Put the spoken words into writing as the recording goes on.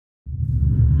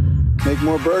make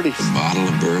more birdies. A bottle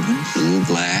of bourbon, a little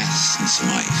glass, and some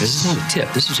ice. This is not a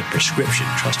tip. This is a prescription.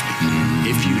 Trust me.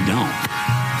 If you don't,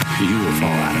 you will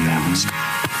fall out of balance.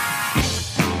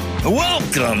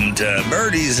 Welcome to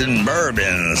Birdies and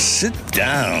Bourbon. Sit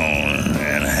down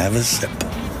and have a sip.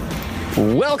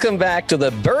 Welcome back to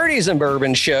the Birdies and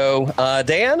Bourbon Show.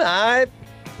 Dan, I'm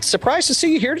surprised to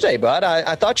see you here today, bud.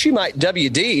 I thought you might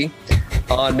WD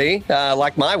on me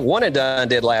like my one and done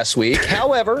did last week.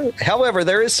 However,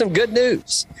 there is some good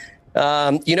news.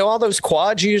 You know all those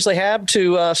quads you usually have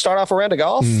to start off a round of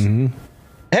golf? Mm-hmm.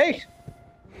 Hey,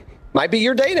 might be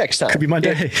your day next time. Could be my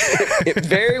day. It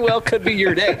very well could be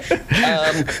your day.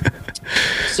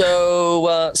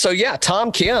 So yeah,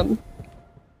 Tom Kim.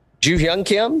 Ju Hyun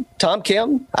Kim? Tom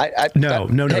Kim? No,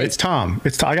 it's Tom.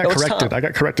 It's Tom. I got corrected. Tom. I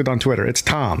got corrected on Twitter. It's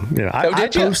Tom. Yeah, I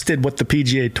posted what the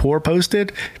PGA Tour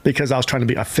posted because I was trying to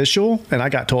be official, and I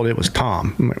got told it was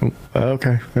Tom. I'm like,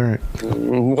 okay, all right.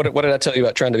 What did I tell you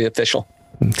about trying to be official?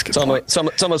 It's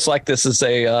almost like this is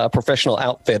a professional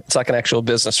outfit. It's like an actual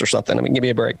business or something. I mean, give me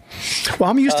a break. Well,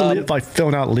 I'm used to like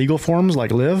filling out legal forms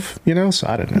like Liv, so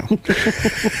I don't know.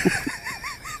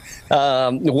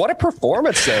 What a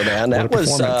performance, though, man! That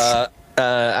was, I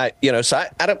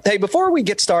don't. Hey, before we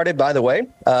get started, by the way,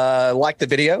 like the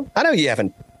video. I know you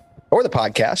haven't, or the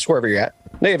podcast, wherever you're at.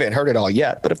 You haven't heard it all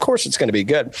yet, but of course it's going to be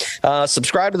good.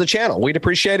 Subscribe to the channel. We'd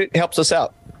appreciate it. It helps us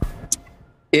out.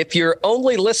 If you're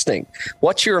only listening,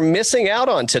 what you're missing out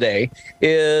on today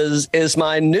is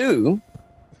my new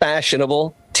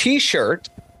fashionable T-shirt.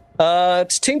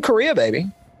 It's Team Korea,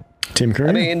 baby. Team Korea.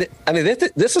 I mean,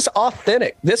 this is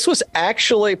authentic. This was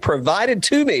actually provided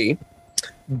to me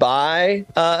by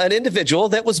an individual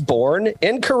that was born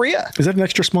in Korea. Is that an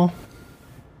extra small?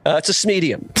 It's a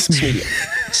medium.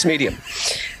 It's medium.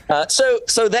 So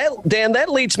that, Dan, that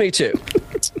leads me to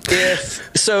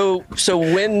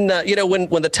when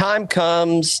when the time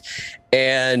comes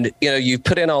and you've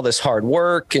put in all this hard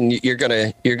work and you're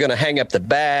gonna hang up the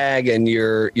bag and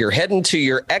you're heading to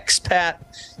your expat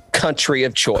country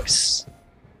of choice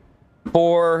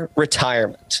for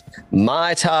retirement.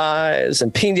 Mai Tais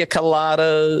and pina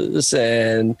coladas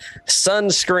and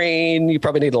sunscreen. You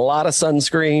probably need a lot of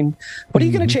sunscreen. What are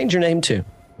you going to change your name to?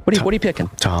 What are you picking?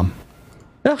 Tom.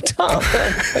 No, Tom.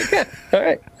 Yeah. All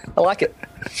right. I like it.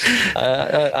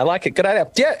 I like it. Good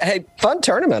idea. Yeah. Hey, fun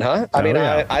tournament, huh?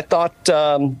 I thought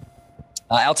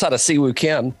outside of Siwoo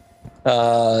Kim,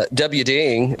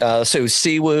 WDing, so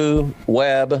Siwoo,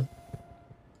 Webb,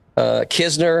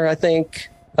 Kisner, I think,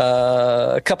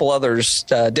 a couple others,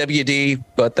 WD,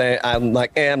 but I'm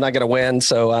like, I'm not going to win,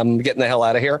 so I'm getting the hell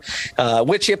out of here.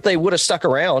 Which, if they would have stuck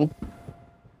around,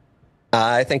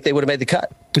 I think they would have made the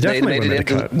cut.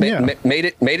 Made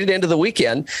it into the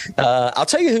weekend. I'll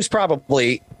tell you who's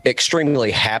probably extremely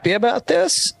happy about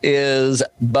this is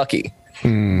Bucky.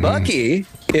 Mm-hmm. Bucky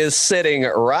is sitting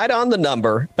right on the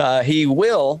number. He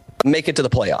will make it to the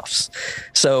playoffs.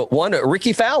 So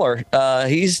Ricky Fowler,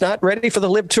 he's not ready for the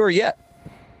LIV Tour yet.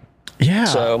 Yeah,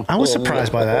 so I was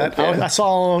surprised by that. I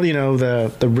saw,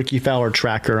 the Ricky Fowler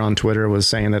tracker on Twitter was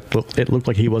saying that it looked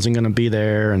like he wasn't going to be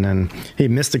there, and then he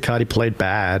missed the cut. He played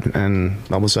bad, and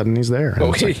all of a sudden he's there. Oh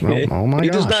my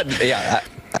gosh! Does not.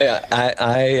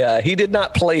 Yeah, he did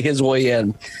not play his way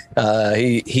in.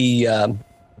 I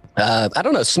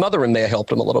don't know. Smotherman may have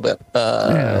helped him a little bit.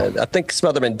 I think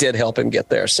Smotherman did help him get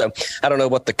there. So I don't know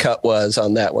what the cut was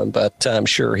on that one, but I'm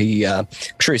sure he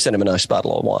sent him a nice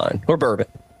bottle of wine or bourbon.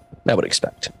 I would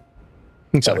expect.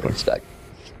 Exactly. So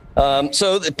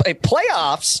the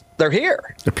playoffs, they're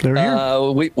here. They're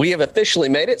here. We have officially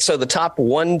made it. So the top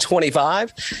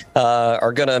 125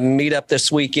 are going to meet up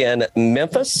this week in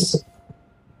Memphis.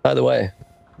 By the way,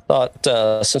 thought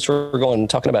since we're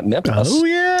talking about Memphis. Oh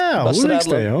yeah, busted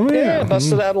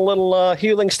out a little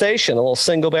Huling Station, a little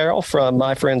single barrel from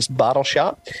my friend's Bottle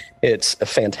Shop. It's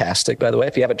fantastic, by the way.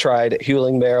 If you haven't tried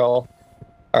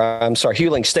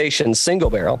Huling Station single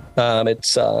barrel,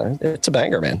 it's a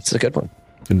banger, man. It's a good one.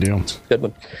 Good deal. It's a good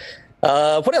one.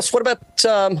 What else? What about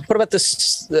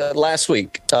this last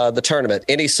week? The tournament.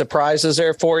 Any surprises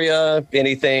there for you?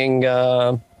 Anything?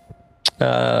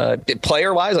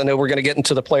 Player wise, I know we're going to get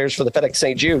into the players for the FedEx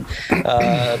St. Jude,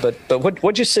 but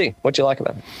what'd you see? What'd you like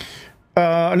about it?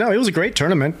 No, it was a great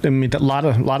tournament. I mean, a lot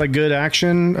of good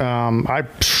action.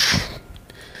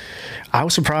 I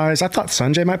was surprised. I thought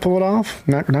Sanjay might pull it off.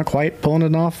 Not quite pulling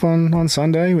it off on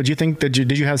Sunday. Would you think? Did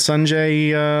you have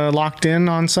Sanjay locked in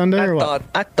on Sunday?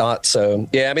 I thought so.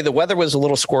 Yeah, I mean the weather was a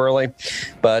little squirrely,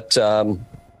 but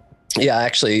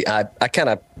actually I kind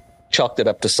of chalked it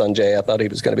up to Sanjay. I thought he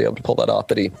was going to be able to pull that off,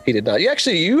 but he did not.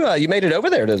 You made it over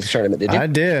there to the tournament, did you? I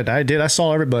did. I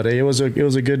saw everybody. It was a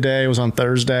good day. It was on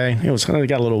Thursday. It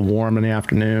got a little warm in the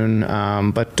afternoon,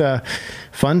 but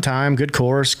fun time, good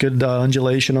course, good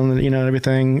undulation on the,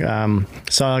 everything.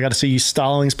 So I got to see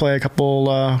Stallings play a couple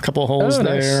holes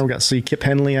there. Nice. We got to see Kip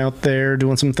Henley out there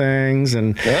doing some things,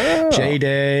 and J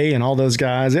Day and all those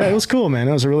guys. Yeah, it was cool, man.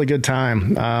 It was a really good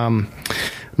time.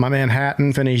 My man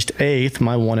Hatton finished 8th,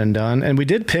 my one and done. And we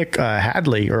did pick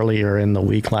Hadley earlier in the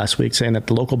week, last week, saying that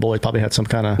the local boys probably had some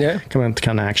kind of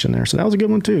action there. So that was a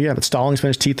good one, too. Yeah, but Stallings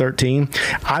finished T13.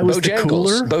 I was the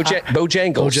cooler.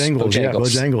 Bojangles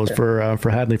for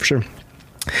Hadley, for sure.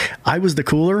 I was the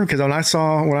cooler because when I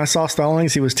saw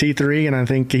Stallings, he was T3, and I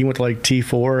think he went to like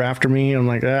T4 after me. I'm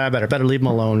like, I better leave him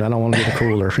alone. I don't want to be the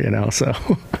cooler, So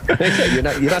you're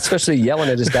not supposed to be yelling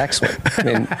at his backswing. I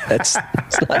mean, it's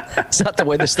not the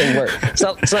way this thing works. It's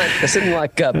not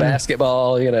like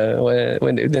basketball.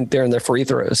 When during their free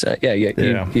throws.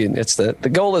 It's the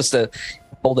goal is to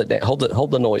hold it down, hold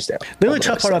the noise down. The only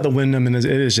tough part about the Wyndham is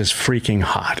it is just freaking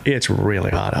hot. It's really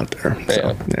hot out there.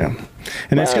 So, yeah.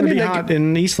 And it's going to be hot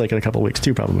in Eastlake in a couple of weeks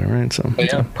too, probably, right? So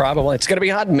probably. It's going to be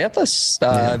hot in Memphis.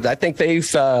 I think they're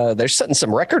setting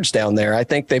some records down there. I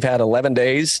think they've had 11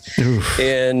 days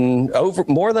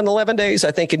more than 11 days,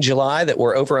 I think, in July that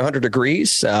were over 100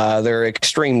 degrees. They're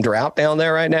extreme drought down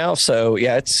there right now. So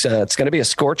yeah, it's going to be a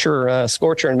scorcher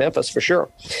in Memphis for sure.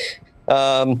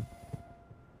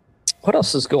 What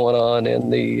else is going on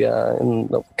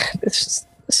this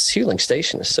Hewling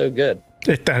Station is so good.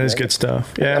 That is good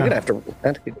stuff. Yeah. I'm going to have to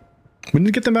we need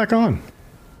to get them back on.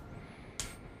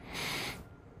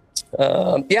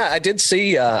 I did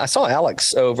see, I saw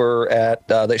Alex over at,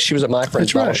 she was at my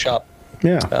friend's bottle shop.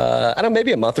 Yeah. I don't know,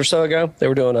 maybe a month or so ago. They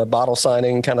were doing a bottle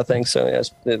signing kind of thing. So yeah,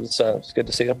 it was good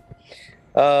to see them.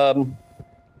 You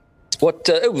want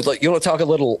to talk a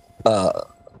little,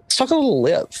 let's talk a little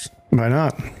live. Why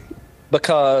not?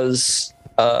 Because,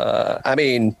 so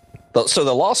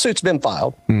the lawsuit's been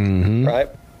filed, right?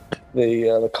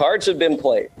 The cards have been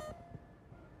played.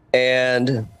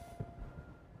 And,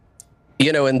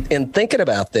 in thinking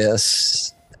about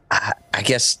this, I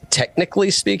guess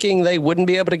technically speaking, they wouldn't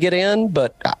be able to get in,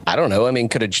 but I don't know. I mean,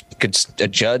 could a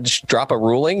judge drop a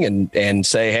ruling and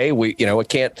say, hey, we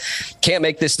can't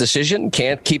make this decision,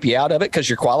 can't keep you out of it because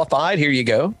you're qualified. Here you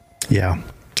go. Yeah.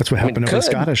 That's what happened over the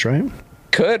Scottish, right?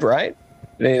 Could, right?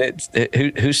 I mean,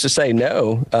 who's to say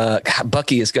no?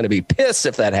 Bucky is going to be pissed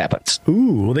if that happens.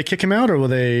 Ooh, will they kick him out, or how are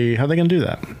they going to do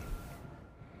that?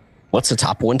 What's the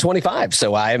top 125?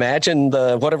 So I imagine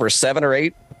the 7 or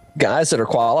 8 guys that are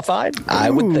qualified.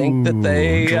 I would think that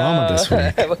they drama this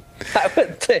week. I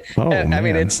would think. I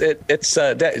mean, it's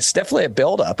definitely a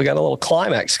build-up. We got a little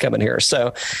climax coming here.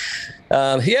 So.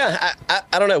 I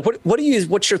don't know.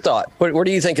 What's your thought? Where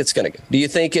do you think it's going to go? Do you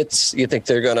think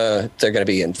they're going to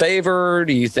be in favor?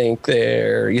 Do you think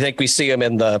we see them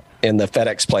in the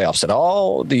FedEx playoffs at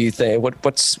all? Do you think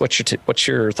what's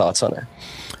your thoughts on that?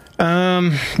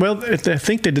 Well, I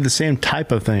think they did the same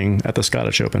type of thing at the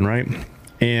Scottish Open, right?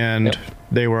 And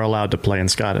they were allowed to play in the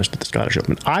Scottish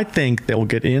Open. I think they'll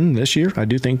get in this year. I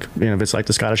do think if it's like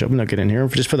the Scottish Open, they'll get in here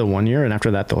just for the 1 year, and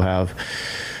after that they'll have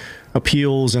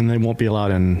appeals, and they won't be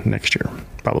allowed in next year,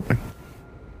 probably.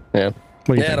 Yeah.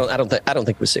 I don't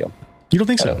think we see them. You don't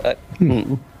think so?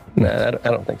 No, I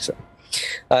don't think so.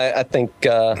 I think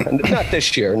not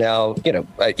this year. Now,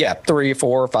 3,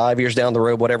 4, 5 years down the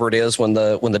road, whatever it is, when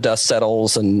the dust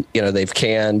settles, and they've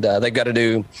got to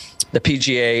do. The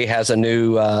PGA has a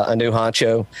new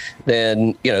honcho,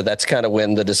 then that's kind of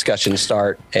when the discussions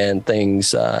start and things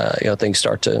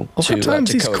start to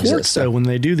sometimes these coexist. Courts, though, when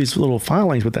they do these little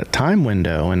filings with that time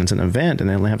window and it's an event and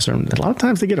they only have a lot of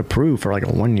times they get approved for like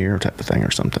a 1 year type of thing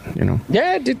or something.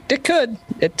 Yeah, it could.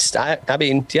 It's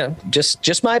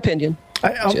just my opinion.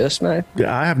 I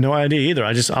have no idea either.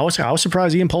 I was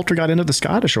surprised Ian Poulter got into the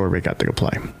Scottish or we got to go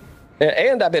play.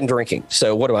 And I've been drinking,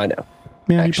 so what do I know?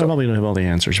 Yeah, you probably don't have all the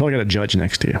answers. You probably got a judge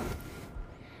next to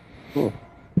you.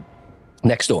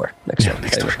 Next door. Next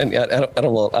door. And I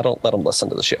don't let them listen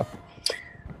to the show.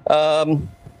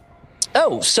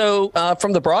 So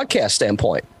from the broadcast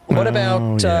standpoint, what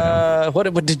about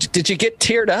did you get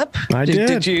teared up? I did.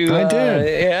 Did you? I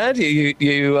did.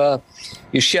 Yeah.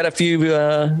 You shed a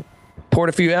few, poured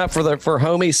a few out for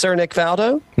homie Sir Nick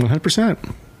Faldo.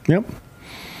 100%. Yep.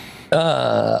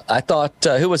 I thought,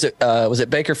 who was it? Was it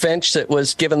Baker Finch that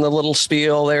was given the little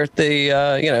spiel there at the,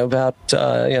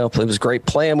 it was great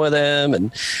playing with him,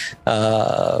 and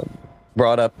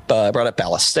brought up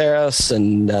Ballesteros,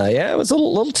 and it was a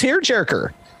little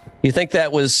tearjerker. You think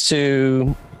that was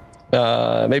to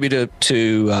maybe to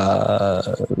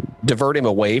divert him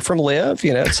away from Liv.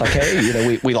 It's like,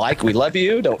 hey, we love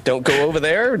you. Don't go over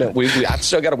there. I've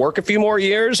still got to work a few more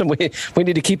years, and we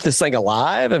need to keep this thing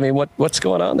alive. I mean, what's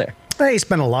going on there? He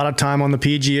spent a lot of time on the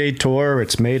PGA Tour.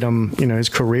 It's made him, his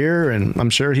career, and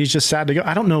I'm sure he's just sad to go.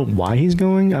 I don't know why he's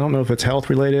going. I don't know if it's health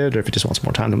related or if he just wants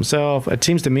more time to himself. It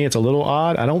seems to me it's a little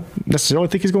odd. I don't necessarily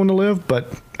think he's going to Live,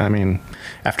 but I mean,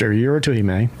 after a year or two, he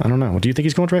may. I don't know. Do you think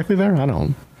he's going directly there? I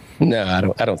don't.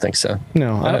 No, I don't think so.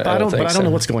 No, I don't. But I don't know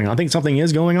what's going on. I think something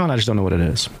is going on. I just don't know what it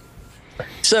is.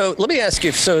 So let me ask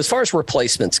you. So as far as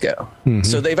replacements go,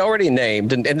 so they've already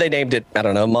named, and they named it, I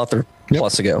don't know, a month or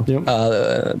plus ago. Yep.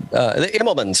 The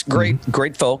Immelmans,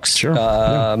 great folks. Sure.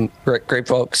 Great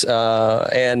folks.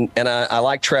 And I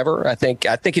like Trevor. I think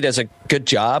he does a good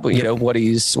job. What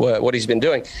he's been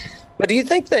doing. But do you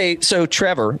think so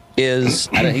Trevor is,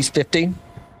 I don't know, he's 50?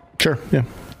 Sure. Yeah.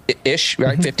 Ish,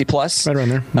 right? 50 plus. Right around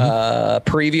there.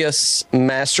 Previous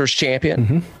Masters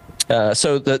champion.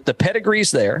 So the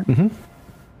pedigree's there.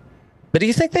 But do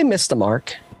you think they missed the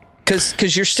mark?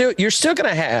 Because you're still going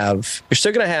to have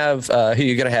who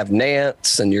you're going to have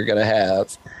Nance, and you're going to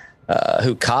have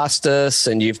who Costas,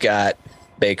 and you've got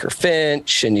Baker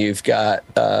Finch, and you've got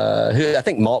who I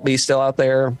think Maltby's still out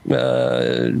there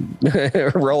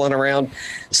rolling around.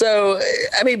 So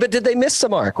I mean, but did they miss the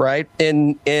mark, right?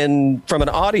 In from an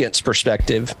audience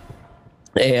perspective,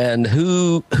 and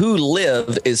who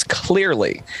Live is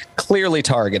clearly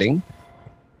targeting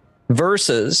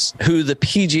versus who the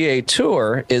PGA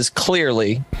Tour is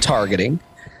clearly targeting.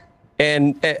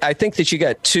 And I think that you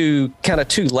got two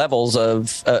levels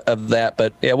of that.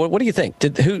 But yeah, what do you think?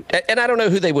 And I don't know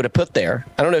who they would have put there.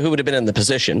 I don't know who would have been in the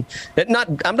position.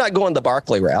 I'm not going the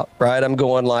Barkley route, right? I'm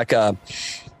going like I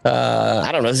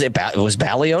don't know. It was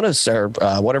Balionis or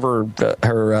whatever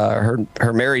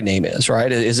her married name is, right?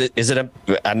 Is it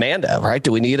Amanda, right?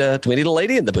 Do we need a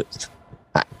lady in the booth?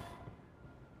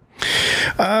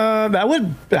 I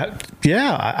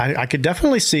could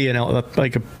definitely see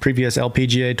like a previous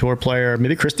LPGA Tour player.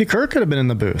 Maybe Christy Kirk could have been in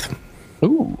the booth.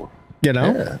 Ooh,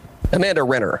 Yeah. Amanda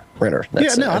Renner. I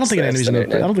don't think Amanda's in the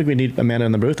booth. I don't think we need Amanda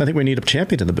in the booth. I think we need a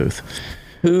champion in the booth.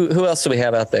 Who else do we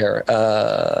have out there?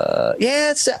 I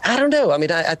don't know. I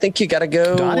mean, I think you got to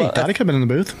go. Dottie could have been in the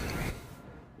booth.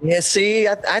 Yeah, see,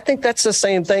 I think that's the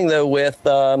same thing though.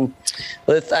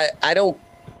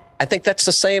 I think that's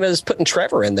the same as putting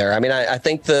Trevor in there. I mean, I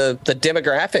think the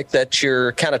demographic that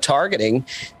you're kind of targeting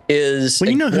is,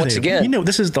 once again,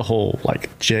 this is the whole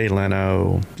like Jay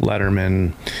Leno,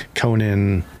 Letterman,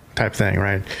 Conan type thing,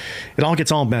 right? It all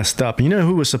gets all messed up. You know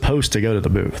who was supposed to go to the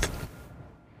booth?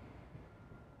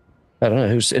 I don't know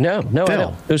who's no.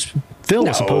 Phil. Phil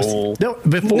was supposed to. No,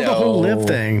 before the whole Live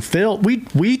thing, Phil.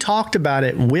 We talked about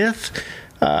it with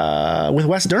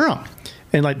Wes Durham,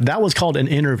 and like that was called an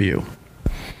interview.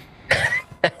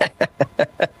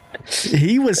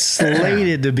 He was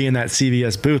slated to be in that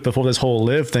CVS booth before this whole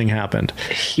Live thing happened.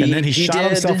 And then he shot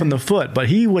himself in the foot, but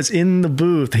he was in the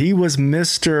booth. He was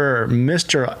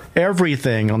Mr.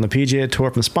 everything on the PGA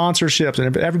Tour, from sponsorships,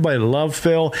 and everybody loved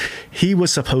Phil. He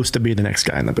was supposed to be the next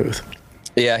guy in the booth.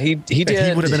 Yeah, he did. And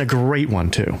he would have been a great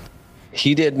one too.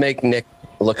 He did make Nick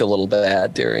look a little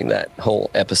bad during that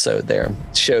whole episode there.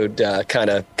 Showed kind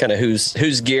of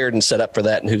who's geared and set up for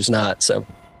that and who's not. So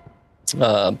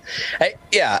I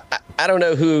don't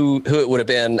know who it would have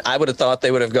been. I would have thought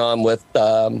they would have gone with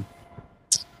I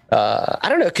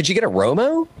don't know. Could you get a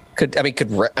Romo?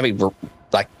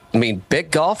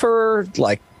 Big golfer,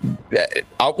 like,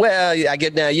 I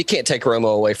get now you can't take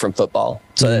Romo away from football.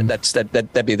 So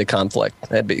that'd be the conflict.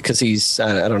 That'd be because he's,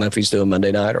 I don't know if he's doing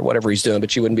Monday night or whatever he's doing,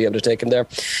 but you wouldn't be able to take him there.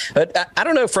 But I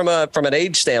don't know from an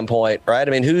age standpoint, right?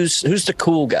 I mean, who's the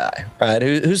cool guy, right?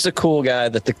 Who's the cool guy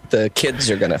that the kids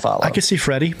are going to follow? I could see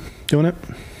Freddie doing it.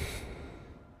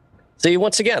 See,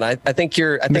 once again, I think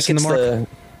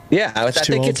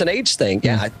it's an age thing.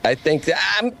 Yeah, I think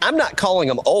I'm not calling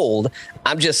them old.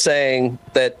 I'm just saying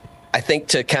that I think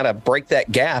to kind of break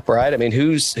that gap, right? I mean,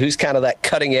 who's kind of that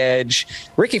cutting edge?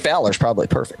 Ricky Fowler's probably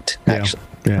perfect, actually.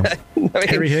 Yeah.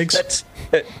 Harry Higgs.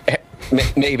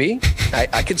 Maybe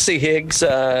I could see Higgs.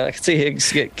 I could see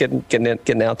Higgs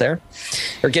getting out there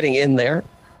or getting in there.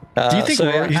 Do you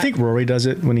think Rory does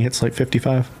it when he hits like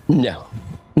 55? No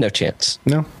chance.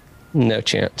 No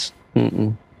chance.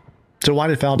 Mm-mm. So why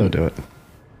did Faldo do it?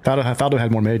 Faldo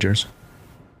had more majors.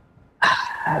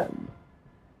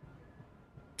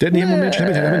 Didn't he have more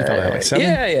majors? Faldo had like 7?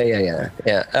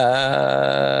 Yeah.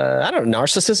 I don't know.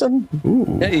 Narcissism.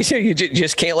 Ooh. You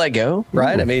just can't let go,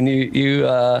 right? Ooh. I mean,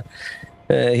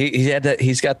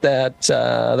 he's got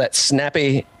that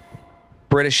snappy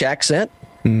British accent.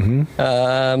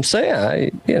 So yeah,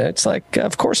 it's like,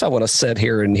 of course I want to sit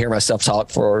here and hear myself talk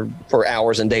for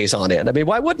hours and days on end. I mean,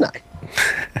 why wouldn't I?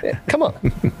 Yeah, come on.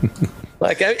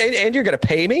 Like, and you're going to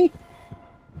pay me?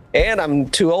 And I'm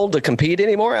too old to compete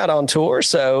anymore out on tour,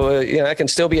 so I can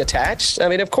still be attached. I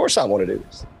mean, of course I want to do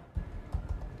this.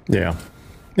 Yeah.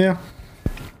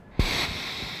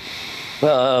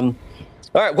 All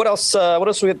right. What else? What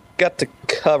else we got to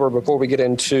cover before we get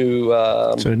into?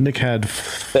 So Nick had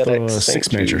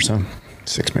six majors, huh?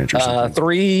 6 majors.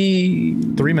 Three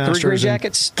Masters, 3 green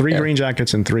jackets, 3 green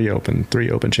jackets, and 3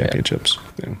 open championships.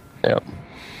 Yeah.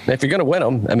 If you're going to win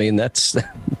them, I mean, that's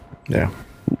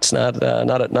it's not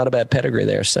a bad pedigree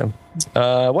there. So,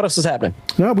 what else is happening?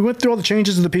 No, we went through all the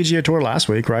changes of the PGA Tour last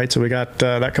week, right? So we got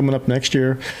that coming up next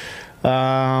year.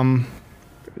 You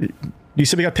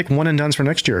said we got to pick one and dones for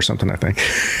next year or something, I think.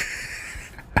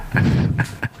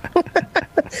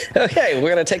 Okay,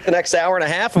 we're going to take the next hour and a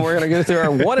half and we're going to go through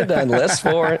our one and done list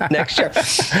for next year.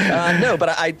 No, but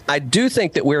I do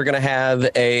think that we're going to have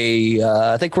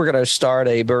I think we're going to start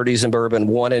a Birdies and Bourbon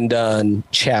one and done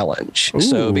challenge. Ooh.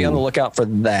 So be on the lookout for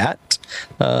that.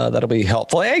 That'll be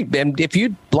helpful. Hey, and if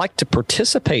you'd like to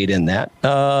participate in that,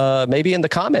 maybe in the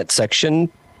comment section,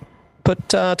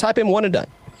 type in one and done.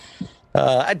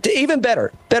 Even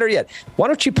better yet, why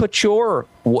don't you put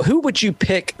who would you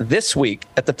pick this week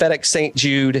at the FedEx St.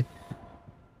 Jude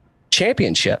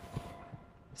Championship?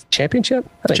 Championship,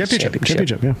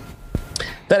 yeah.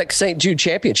 FedEx St. Jude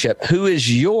Championship. Who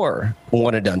is your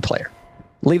one and done player?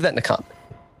 Leave that in the comment.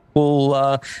 We'll,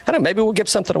 I don't know, maybe we'll give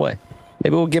something away.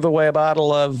 Maybe we'll give away a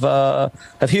bottle of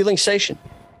Healing Station.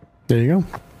 There you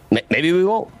go. Maybe we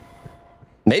won't.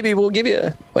 Maybe we'll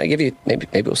maybe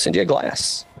we'll send you a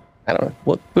glass. I don't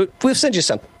know. We'll send you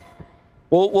something.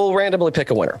 We'll randomly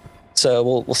pick a winner.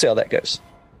 So we'll see how that goes.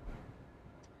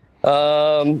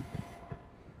 What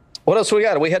else we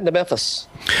got? Are we heading to Memphis?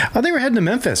 I think we're heading to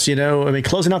Memphis.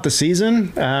 Closing out the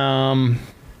season.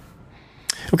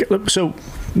 Okay, so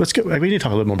let's go. We need to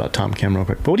talk a little more about Tom Kim real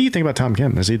quick. But what do you think about Tom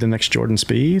Kim? Is he the next Jordan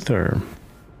Spieth or?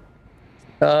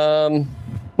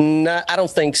 No, I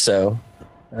don't think so.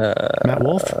 Matt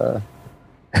Wolff?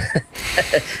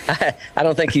 I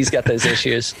don't think he's got those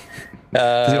issues.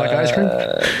 Does he like ice cream?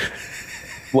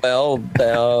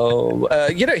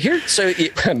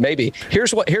 Maybe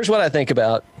here's what I think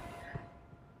about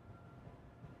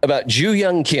Ju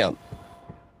Young Kim.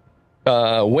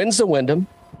 Wins the Wyndham,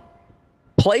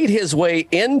 played his way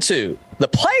into the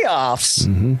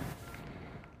playoffs,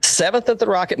 7th at the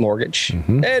Rocket Mortgage,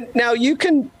 and now you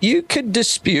could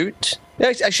dispute.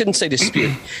 I shouldn't say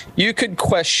dispute. You could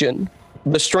question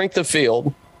the strength of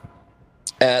field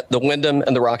at the Wyndham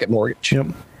and the Rocket Mortgage. Yep.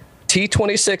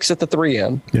 T26 at the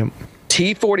 3M. Yep.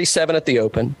 T47 at the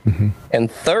Open.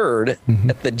 And third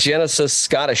at the Genesis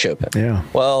Scottish Open. Yeah.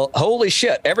 Well, holy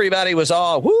shit. Everybody was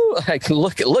all, woo, like,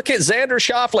 look at Xander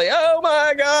Schauffele. Oh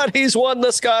my God, he's won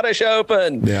the Scottish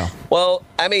Open. Yeah. Well,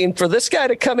 I mean, for this guy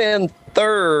to come in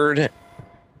third,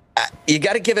 you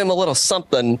got to give him a little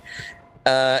something.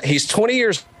 He's 20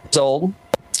 years old.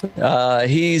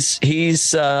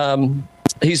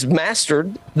 He's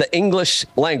mastered the English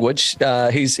language.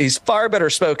 He's far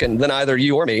better spoken than either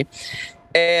you or me.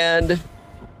 And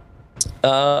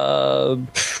I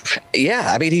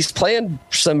mean, he's playing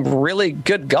some really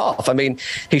good golf. I mean,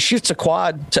 he shoots a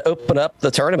quad to open up the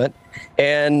tournament,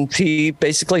 and he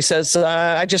basically says,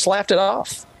 I just laughed it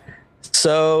off.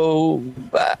 So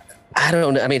I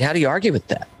don't know. I mean, how do you argue with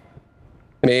that?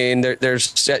 I mean,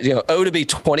 there's to be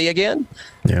 20 again,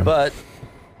 but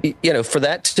for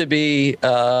that to be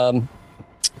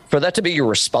your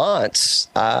response,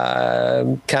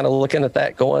 I'm kind of looking at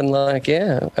that, going like,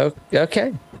 yeah,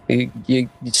 okay,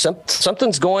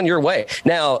 something's going your way.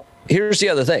 Now, here's the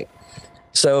other thing.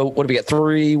 So, what do we get?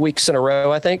 3 weeks in a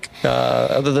row, I think,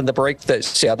 other than the break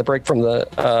the break from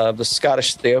the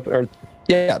Scottish to the Open, or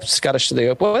Scottish to the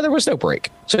Open. Well, there was no break.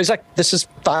 So he's like, this is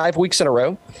 5 weeks in a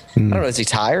row. I don't know. Is he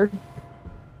tired?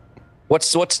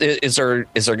 Is there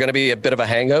going to be a bit of a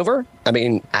hangover? I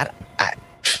mean, I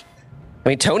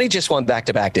mean, Tony just won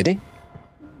back-to-back, did he?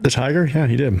 The Tiger? Yeah,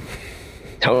 he did.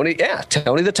 Tony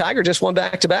the Tiger just won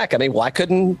back-to-back. I mean, why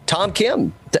couldn't Tom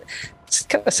Kim? It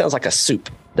kind of sounds like a soup,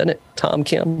 doesn't it? Tom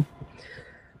Kim.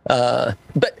 But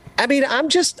I mean, I'm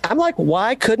like,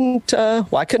 why couldn't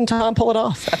Tom pull it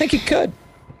off? I think he could.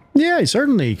 Yeah, he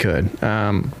certainly could.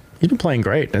 He's been playing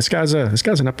great. This guy's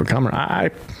an up and comer.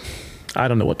 I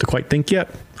don't know what to quite think yet,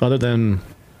 other than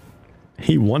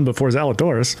he won before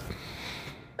Zalatoris.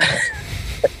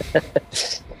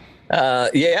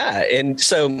 And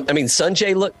so I mean,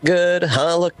 Sanjay looked good,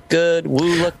 Han looked good,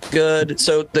 Wu looked good.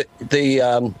 So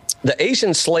the the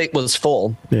Asian slate was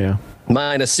full. Yeah.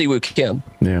 Minus Siwoo Kim.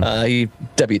 Yeah. He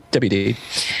WD.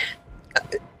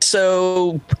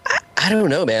 So I don't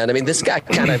know, man. I mean, this guy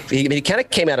kind of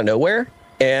came out of nowhere,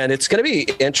 and it's going to be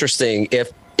interesting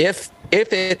if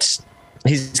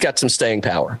he's got some staying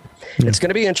power. Yeah. It's going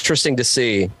to be interesting to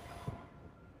see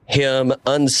him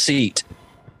unseat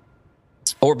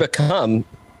or become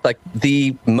like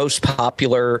the most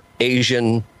popular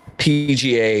Asian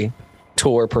PGA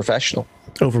Tour professional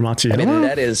over Matsuyama. I mean,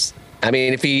 that is. I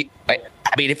mean, if he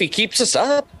keeps us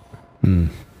up,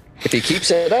 if he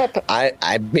keeps it up,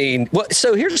 I mean, well,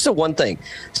 so here's the one thing.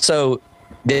 So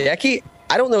Hideki,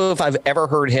 I don't know if I've ever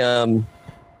heard him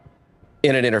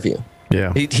in an interview.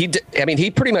 Yeah. He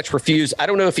pretty much refused. I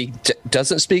don't know if he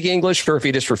doesn't speak English or if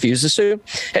he just refuses to.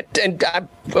 And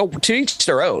to each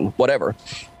their own, whatever.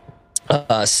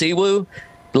 Siwoo,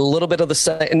 a little bit of the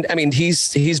same. I mean,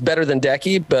 he's better than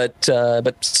Decky, but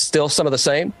still some of the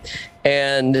same.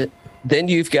 And then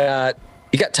you got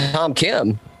Tom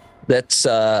Kim. That's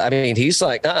he's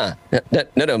like,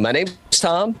 no, my name's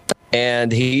Tom,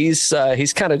 and he's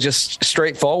kind of just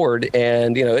straightforward,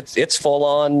 and it's full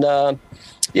on.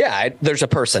 There's a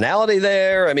personality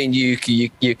there. I mean, you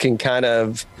can kind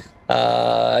of,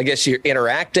 I guess you're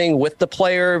interacting with the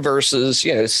player versus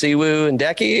Siwoo and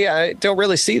Decky. I don't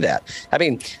really see that. I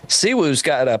mean, Siwoo's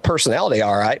got a personality,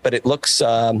 all right, but it looks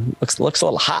a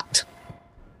little hot.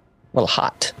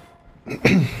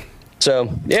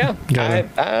 So yeah, I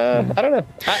don't know.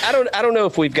 I don't know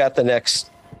if we've got the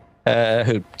next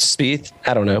Spieth.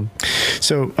 I don't know.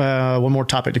 So one more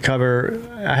topic to cover.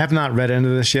 I have not read into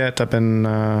this yet. I've been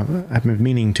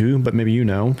meaning to, but maybe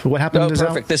what happened. Oh,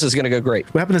 perfect. This is going to go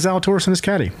great. What happened to Zalatoris and his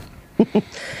caddy?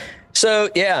 So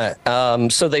yeah,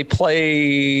 so they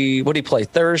play. What did he play?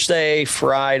 Thursday,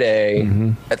 Friday.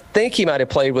 Mm-hmm. I think he might have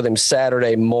played with him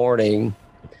Saturday morning.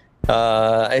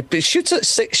 It shoots a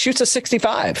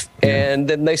 65, and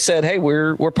then they said, "Hey,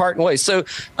 we're parting ways." So,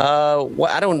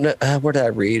 I don't know. Where did I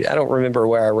read? I don't remember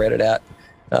where I read it at,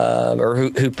 or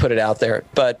who put it out there.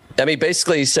 But I mean,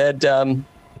 basically, he said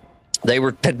they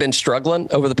had been struggling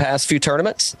over the past few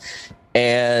tournaments,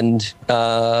 and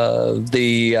I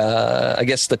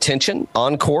guess the tension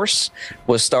on course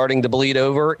was starting to bleed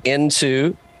over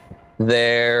into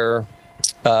their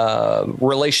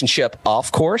relationship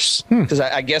off course, because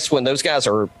I guess when those guys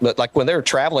are like when they're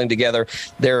traveling together,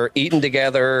 they're eating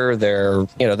together, they're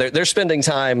spending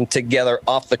time together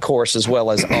off the course as well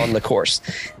as on the course.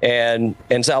 And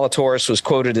Zalatoris was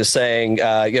quoted as saying,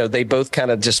 they both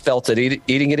kind of just felt it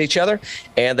eating at each other,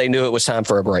 and they knew it was time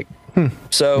for a break.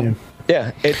 So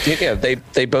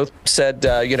they both said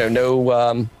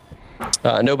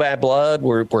no bad blood.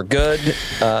 We're good,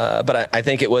 but I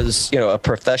think it was a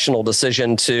professional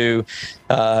decision to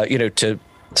kind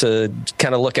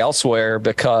of look elsewhere,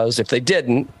 because if they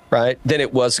didn't, right, then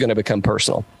it was going to become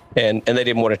personal, and they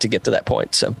didn't want it to get to that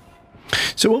point. So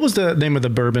what was the name of the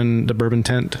bourbon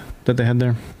tent that they had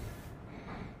there?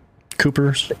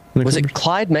 Coopers? Was it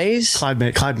Clyde Mays? Clyde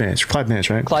Mays,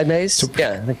 right? Clyde Mays. So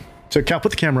Cal, put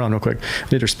the camera on real quick. I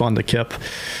need to respond to Kip.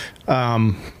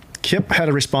 Kip had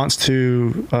a response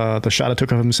to the shot I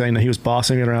took of him saying that he was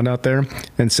bossing it around out there,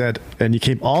 and said, and you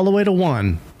came all the way to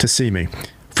 1 to see me.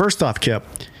 First off, Kip,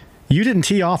 you didn't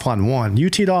tee off on 1. You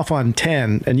teed off on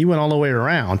 10, and you went all the way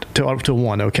around to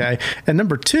 1, okay? And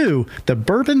number 2, the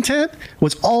bourbon tent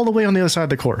was all the way on the other side of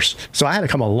the course. So I had to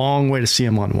come a long way to see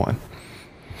him on 1.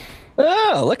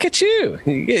 Oh, look at you.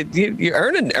 You're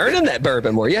earning that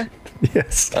bourbon, were you?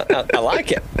 Yes. I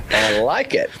like it. I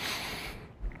like it.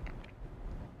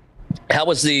 How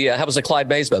was the Clyde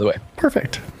Mays, by the way?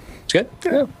 Perfect. It's good.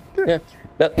 Yeah.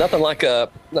 Nothing like a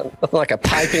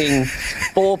piping,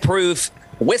 foolproof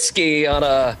whiskey on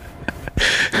a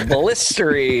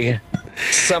blistery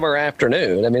summer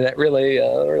afternoon. I mean, that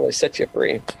really sets you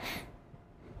free.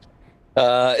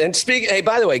 And hey,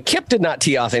 by the way, Kip did not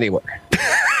tee off anywhere.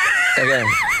 Okay.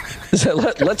 So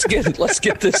let's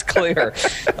get this clear.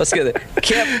 Let's get it.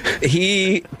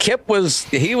 Kip was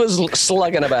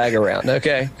slugging a bag around.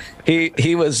 Okay,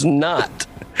 he was not.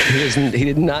 He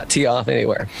did not tee off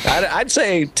anywhere. I'd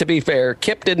say, to be fair,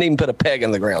 Kip didn't even put a peg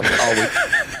in the ground all week.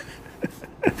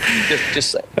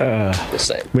 Just saying. Just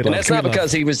saying. And that's not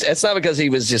because he was. It's not because he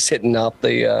was just hitting off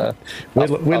the. We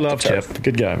love Kip.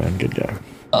 Good guy, man. Good guy.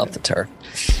 Off the turf.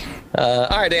 All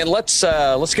right, Dan. Let's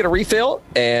get a refill,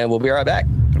 and we'll be right back.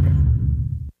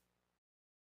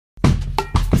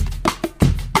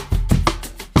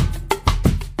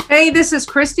 Hey, this is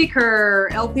Christy Kerr,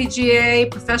 LPGA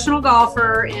professional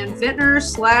golfer and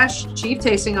vintner/chief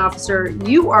tasting officer.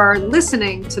 You are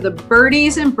listening to the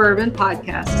Birdies and Bourbon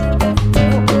podcast.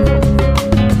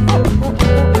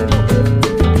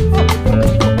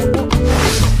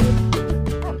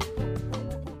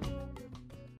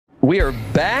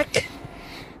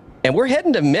 and we're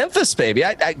heading to Memphis, baby.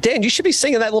 Dan, you should be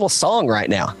singing that little song right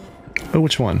now. Oh,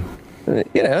 which one?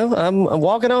 I'm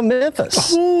walking on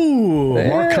Memphis. Oh, yeah.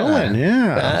 Mark Cohen,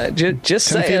 yeah. Just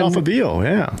 10 saying. feet off a Beal,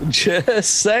 yeah.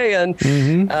 Just saying.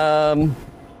 Mm-hmm.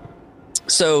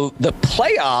 So the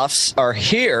playoffs are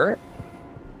here,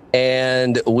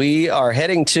 and we are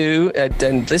heading to,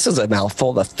 and this is a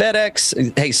mouthful, the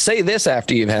FedEx. Hey, say this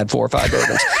after you've had 4 or 5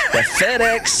 bourbons. The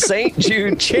FedEx St.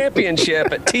 Jude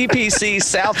Championship at TPC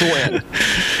Southwind.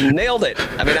 Nailed it.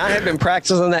 I mean, I have been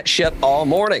practicing that shit all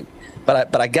morning.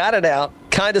 But I got it out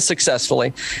kind of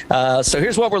successfully. So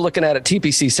here's what we're looking at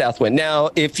TPC Southwind. Now,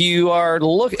 if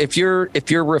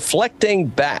you're reflecting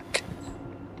back,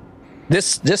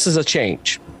 this is a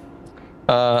change.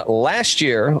 Last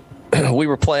year we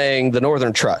were playing the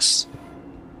Northern Trust.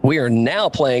 We are now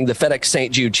playing the FedEx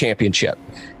St. Jude Championship.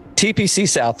 TPC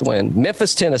Southwind,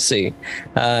 Memphis, Tennessee.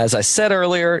 As I said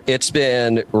earlier, it's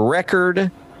been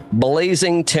record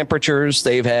blazing temperatures.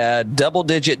 They've had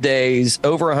double-digit days,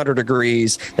 over 100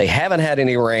 degrees. They haven't had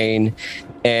any rain,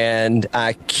 and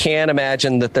I can't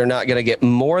imagine that they're not going to get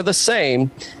more of the same.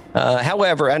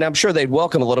 However, and I'm sure they'd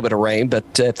welcome a little bit of rain,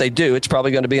 but if they do, it's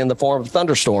probably going to be in the form of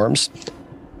thunderstorms,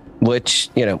 which,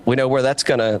 we know where that's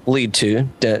going to lead to.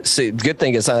 See, the good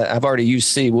thing is I've already used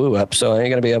Si Woo up, so I ain't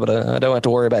going to be able to, I don't have to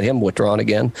worry about him withdrawing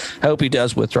again. I hope he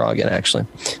does withdraw again, actually.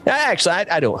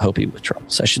 I don't hope he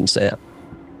withdraws. I shouldn't say that.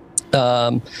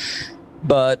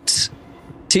 But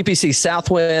TPC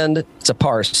Southwind, it's a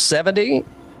par 70.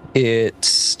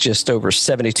 It's just over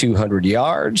 7,200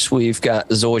 yards. We've got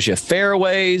Zoysia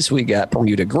fairways. We got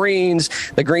Bermuda greens.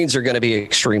 The greens are going to be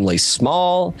extremely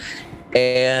small.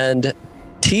 And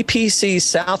TPC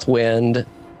Southwind,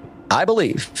 I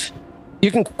believe,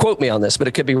 you can quote me on this, but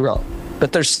it could be wrong,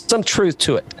 but there's some truth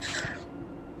to it.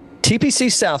 TPC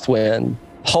Southwind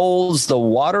holds the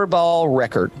water ball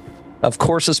record of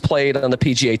courses played on the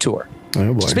PGA Tour.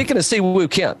 Oh boy. Speaking of Si Woo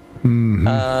Kim,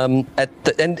 they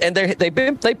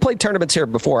played tournaments here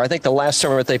before. I think the last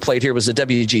tournament they played here was the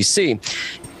WGC,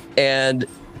 and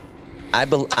I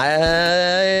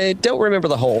don't remember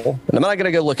the hole, and I'm not going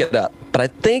to go look it up, but I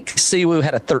think Si Woo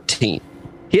had a 13.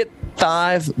 Hit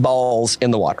 5 balls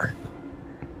in the water.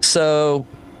 So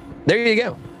there you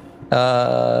go.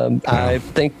 I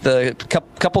think the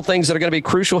couple things that are going to be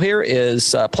crucial here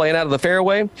is playing out of the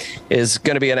fairway is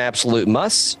going to be an absolute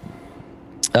must.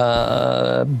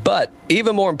 But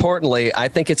even more importantly, I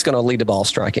think it's going to lead to ball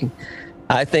striking.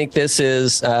 I think this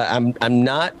is, I'm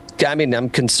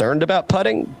concerned about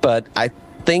putting, but I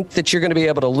think that you're going to be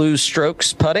able to lose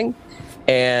strokes putting,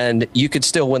 and you could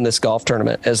still win this golf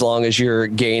tournament as long as you're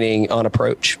gaining on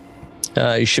approach.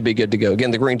 You should be good to go.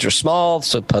 Again, the greens are small,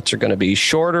 so putts are going to be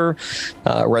shorter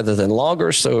rather than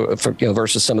longer. So,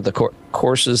 versus some of the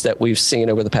courses that we've seen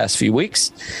over the past few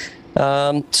weeks.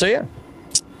 I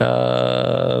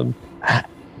don't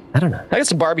know. I got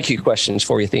some barbecue questions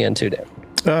for you at the end too, Dan.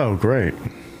 Oh, great.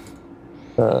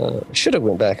 Should have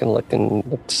went back and looked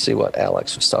to see what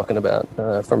Alex was talking about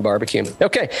from barbecue.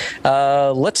 Okay,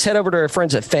 let's head over to our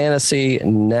friends at Fantasy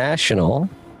National.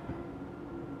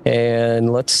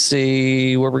 And let's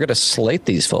see where we're going to slate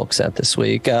these folks at this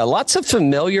week. Lots of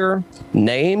familiar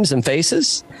names and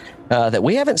faces that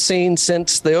we haven't seen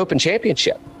since the Open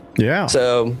Championship. Yeah.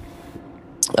 So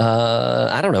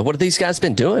I don't know. What have these guys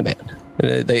been doing, man?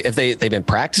 They've been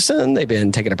practicing? They've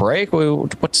been taking a break?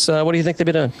 What do you think they've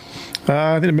been doing?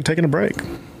 I think they've been taking a break.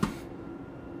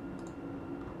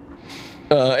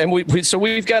 And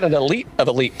we've got an elite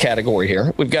category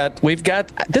here. We've got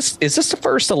this. Is this the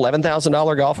first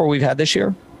 $11,000 golfer we've had this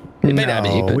year? It may not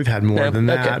be, but we've had more than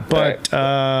that. Okay. But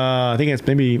right. I think it's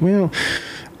maybe. Well,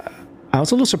 I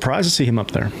was a little surprised to see him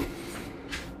up there.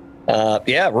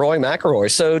 Rory McIlroy.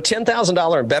 So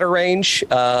 $10,000 and better range.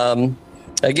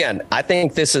 Again, I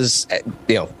think this is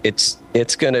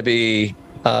it's going to be.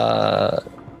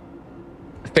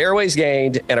 Fairways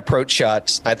gained and approach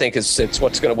shots, I think it's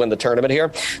what's going to win the tournament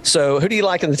here. So who do you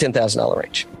like in the $10,000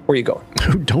 range? Where are you going?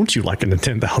 Who don't you like in the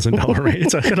 $10,000 range?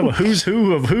 It's a kind of a who's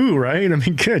who of who, right? I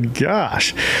mean, good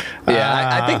gosh.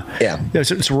 I think, yeah.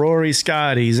 It's Rory,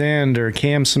 Scotty, Xander,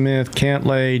 Cam Smith,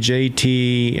 Cantlay,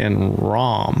 JT, and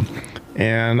Rahm.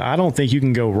 And I don't think you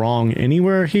can go wrong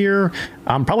anywhere here.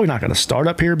 I'm probably not going to start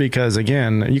up here because,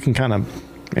 again, you can kind of...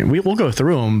 we'll go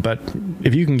through them, but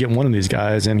if you can get one of these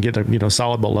guys and get a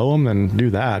solid below them, then do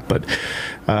that. But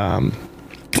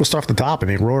we'll start off the top. I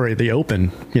mean, Rory, the Open,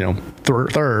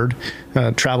 third,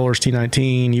 Travelers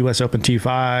T19, U.S. Open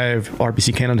T5,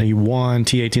 RBC Canada, he won,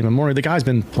 T18 Memorial. The guy's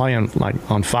been playing like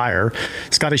on fire.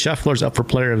 Scotty Scheffler's up for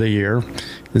Player of the Year.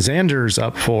 Xander's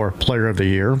up for Player of the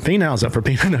Year. Finau's up for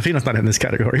Finau's not in this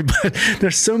category, but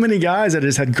there's so many guys that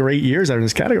just had great years out in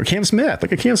this category. Cam Smith,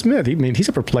 look at Cam Smith. He's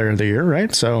up for Player of the Year,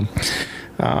 right? So,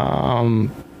 the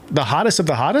hottest of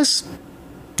the hottest,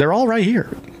 they're all right here.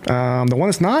 The one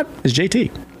that's not is JT.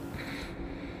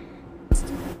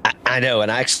 I know,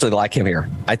 and I actually like him here.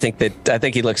 I think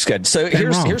he looks good. So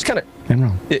here's kind of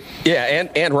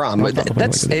Rahm. And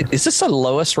Rahm. Is this the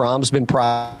lowest Rahm's been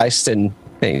priced in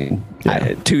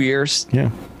 2 years? Yeah.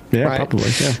 Yeah, right? probably.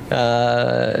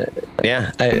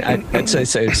 Yeah. I'd say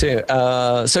so too.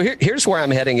 So here's where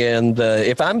I'm heading in.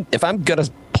 If I'm gonna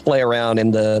play around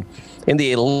in the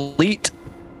elite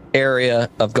area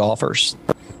of golfers,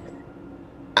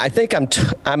 I think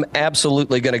I'm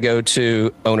absolutely going to go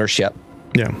to ownership.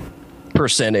 Yeah.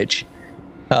 Percentage.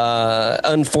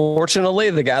 Unfortunately,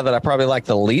 the guy that I probably like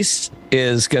the least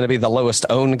is going to be the lowest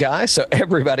owned guy. So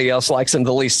everybody else likes him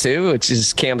the least too, which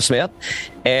is Cam Smith.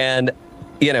 And,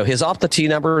 his off the tee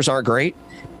numbers aren't great.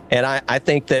 And I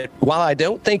think that while I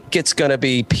don't think it's going to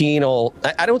be penal,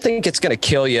 I don't think it's going to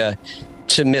kill you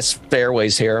to miss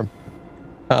fairways here.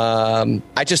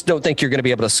 I just don't think you're going to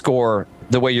be able to score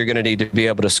the way you're going to need to be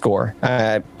able to score.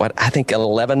 I think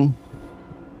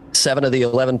 7 of the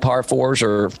 11 par fours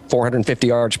are 450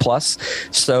 yards plus.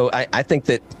 So I think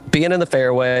that being in the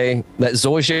fairway, that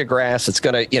zoysia grass, it's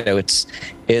going to,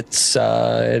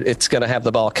 it's going to have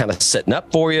the ball kind of sitting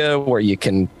up for you where you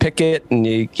can pick it, and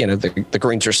the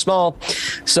greens are small.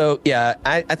 So yeah,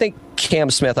 I think Cam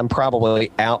Smith, I'm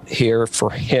probably out here for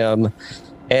him.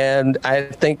 And I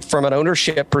think from an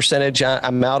ownership percentage,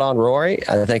 I'm out on Rory.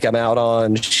 I think I'm out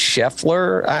on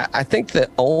Scheffler. I think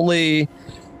that only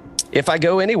if I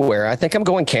go anywhere, I think I'm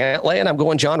going Cantlay and I'm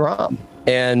going Jon Rahm.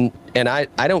 And I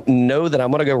don't know that I'm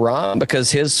going to go Rahm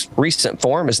because his recent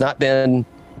form has not been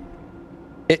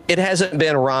it hasn't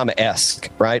been Rahm-esque,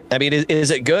 right? I mean,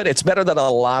 is it good? It's better than a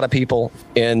lot of people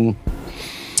in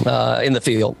the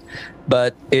field.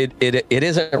 But it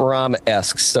isn't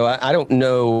Rahm-esque, so I don't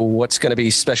know what's going to be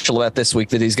special about this week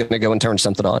that he's going to go and turn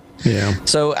something on. Yeah.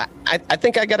 So I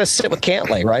think I got to sit with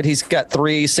Cantlay, right? He's got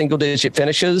 3 single-digit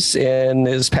finishes in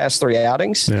his past 3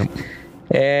 outings. Yeah.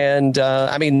 And,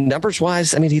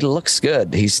 numbers-wise, he looks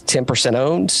good. He's 10%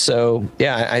 owned. So,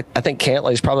 yeah, I think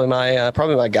Cantlay is probably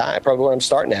my guy, probably where I'm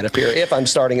starting at up here, if I'm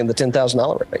starting in the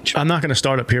 $10,000 range. I'm not going to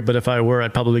start up here, but if I were,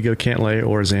 I'd probably go Cantlay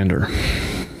or Xander.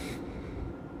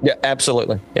 Yeah,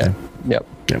 absolutely. Yeah. Yep.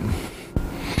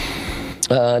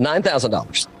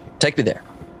 $9,000. Take me there.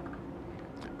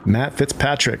 Matt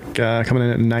Fitzpatrick coming in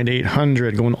at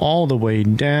 9,800, going all the way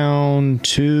down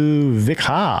to Vic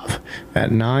Hav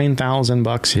at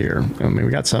 $9,000 here.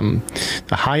 We got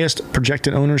the highest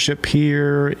projected ownership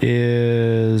here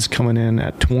is coming in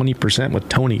at 20% with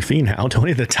Tony Finau.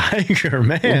 Tony the Tiger,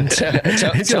 man.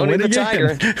 Tony the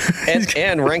Tiger.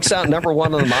 And ranks out number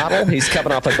 1 on the model. He's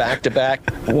coming off of back-to-back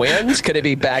wins. Could it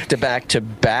be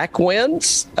back-to-back-to-back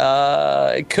wins?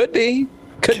 It could be.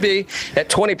 Could be at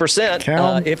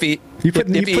 20%. If he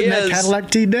putting that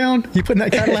Cadillac tee down? You putting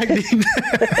that Cadillac tee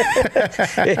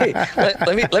down? Hey,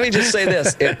 let me just say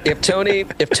this: if Tony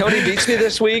beats me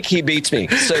this week, he beats me.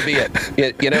 So be it.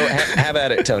 Have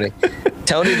at it, Tony.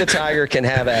 Tony the Tiger can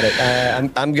have at it.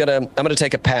 I'm gonna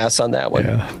take a pass on that one.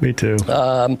 Yeah, me too.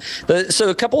 So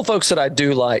a couple of folks that I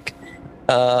do like.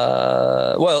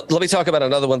 Well, let me talk about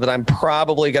another one that I'm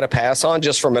probably going to pass on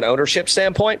just from an ownership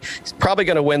standpoint. He's probably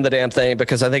going to win the damn thing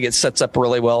because I think it sets up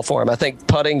really well for him. I think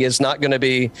putting is not going to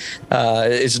be,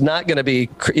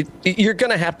 you're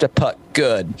going to have to putt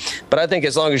good, but I think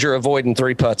as long as you're avoiding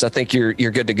 3 putts, I think you're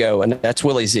good to go. And that's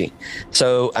Willie Z.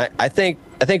 So I think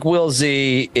Will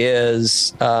Z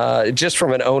is, just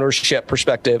from an ownership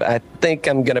perspective, I think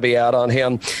I'm going to be out on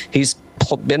him. He's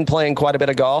been playing quite a bit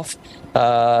of golf.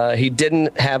 He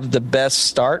didn't have the best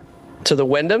start to the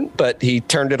Wyndham, but he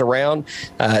turned it around.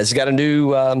 He's got a new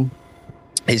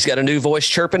voice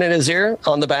chirping in his ear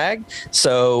on the bag.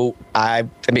 So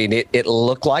it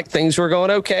looked like things were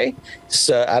going okay.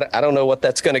 So I don't know what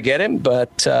that's going to get him,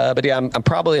 but yeah, I'm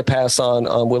probably a pass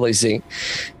on Willie Z.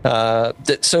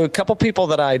 So a couple people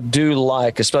that I do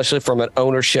like, especially from an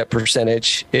ownership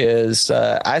percentage, is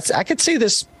I could see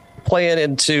this playing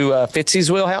into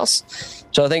Fitzy's wheelhouse.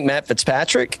 So I think Matt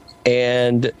Fitzpatrick,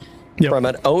 and from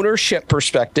an ownership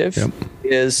perspective,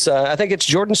 is I think it's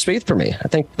Jordan Spieth for me. I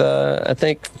think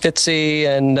Fitzy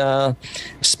and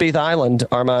Spieth Island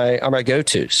are my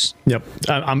go-tos. Yep,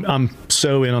 I'm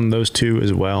so in on those two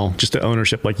as well. Just the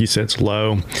ownership, like you said, it's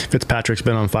low. Fitzpatrick's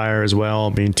been on fire as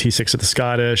well, being T6 at the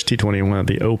Scottish, T21 at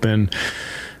the Open.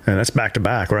 And that's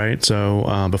back-to-back, right?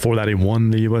 So before that, he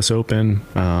won the U.S. Open.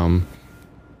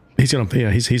 He's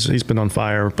been on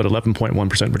fire, but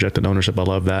 11.1% projected ownership. I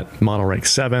love that. Model ranked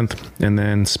 7th. And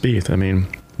then Spieth. I mean,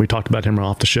 we talked about him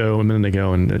off the show a minute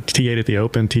ago, and T8 at the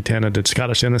Open, T10 at the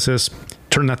Scottish Genesis.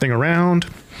 Turn that thing around.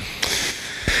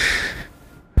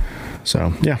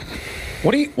 So, yeah.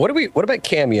 What about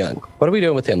Cam Young? What are we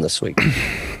doing with him this week?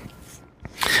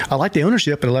 I like the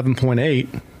ownership at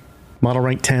 11.8. Model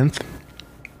ranked 10th.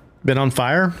 Been on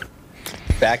fire.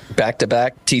 Back to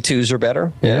back. T2s are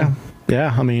better. Yeah.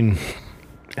 I mean,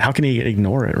 how can he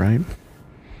ignore it, right?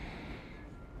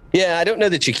 Yeah, I don't know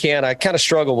that you can. I kind of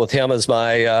struggle with him as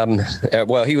my,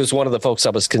 he was one of the folks I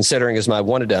was considering as my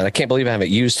one and done. I can't believe I haven't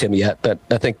used him yet, but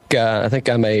I think I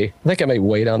may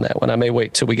wait on that one. I may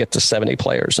wait till we get to 70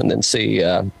 players and then see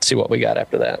what we got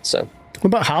after that. So, what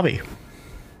about Hobby?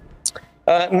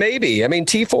 Maybe. I mean,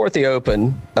 T4 at the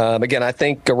Open. Again, I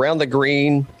think around the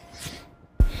green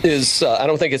is. I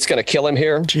don't think it's going to kill him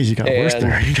here. Jeez, you got worse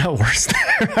there. You got worse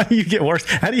there. How do you get worse?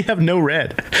 How do you have no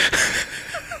red?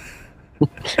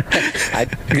 I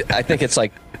think it's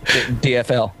like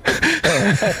DFL.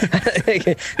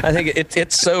 I think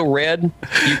it's so red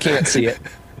you can't see it.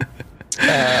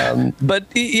 But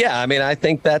yeah, I mean, I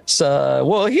think that's he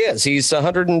is. He's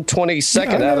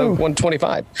 122nd out of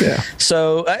 125. Yeah.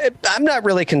 So I'm not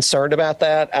really concerned about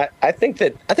that. I think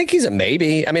he's a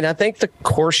maybe. I mean, I think the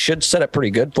course should set up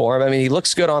pretty good for him. I mean, he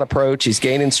looks good on approach. He's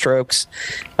gaining strokes.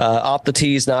 Off the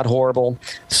tee is not horrible.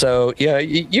 So yeah,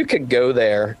 you could go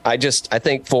there. I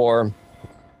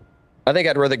think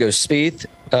I'd rather go Spieth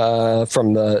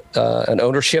from an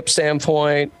ownership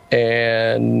standpoint,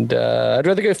 and I'd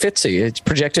rather go Fitzy. It's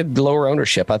projected lower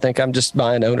ownership. I think I'm just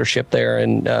buying ownership there,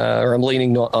 and or I'm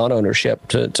leaning on ownership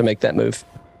to make that move.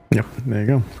 Yep, there you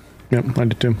go. Yep, I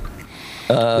did too.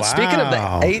 Wow. Speaking of the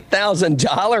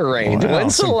 $8,000 range, wow.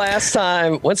 When's the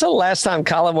last time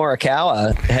Colin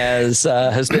Morikawa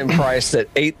has been priced at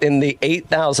in the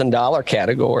 $8,000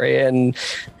 category? And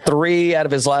 3 out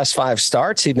of his last 5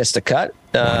 starts, he missed a cut.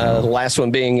 The last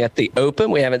one being at the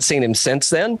Open. We haven't seen him since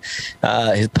then.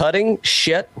 His putting,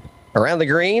 shit. Around the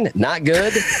green, not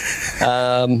good.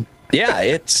 Yeah,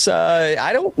 it's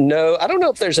I don't know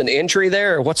if there's an injury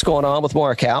there or what's going on with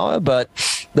Morikawa, but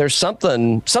there's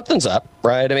something's up,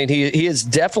 right? I mean, he is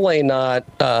definitely not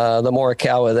the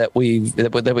Morikawa that we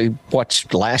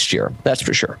watched last year. That's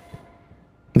for sure.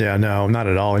 Yeah, no, not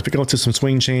at all. If you go to some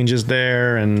swing changes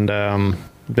there, and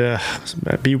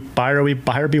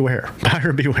buyer beware.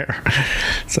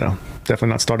 So definitely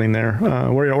not starting there.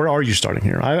 Where are you starting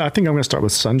here? I think I'm going to start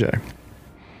with Sanjay.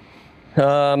 I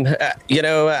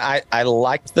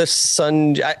like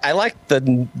the I like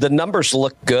the numbers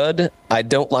look good. I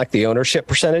don't like the ownership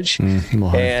percentage.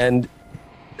 And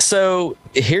so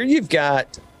here you've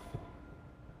got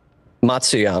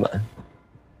Matsuyama.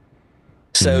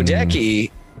 So Decky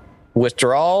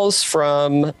withdrawals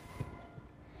from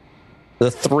the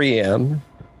 3M.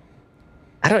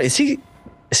 I don't know. Is he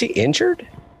injured?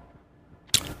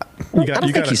 You got a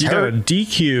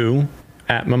DQ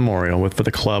at Memorial for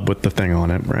the club with the thing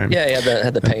on it, right? Yeah,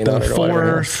 had the paint on it.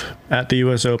 4th at the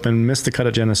U.S. Open, missed the cut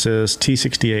at Genesis,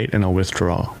 T68, and a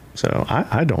withdrawal. So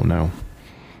I don't know.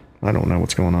 I don't know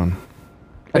what's going on.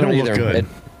 I don't look good.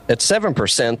 At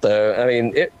 7%, though, I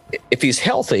mean, if he's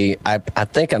healthy, I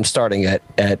think I'm starting at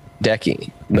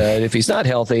Decky. But if he's not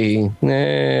healthy,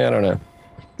 I don't know.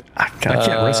 I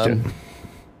can't risk it.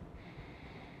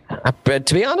 But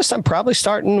to be honest, I'm probably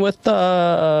starting with,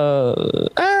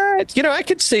 I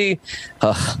could see,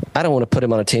 I don't want to put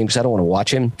him on a team because I don't want to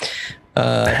watch him.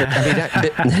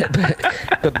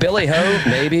 But Billy Ho,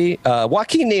 maybe.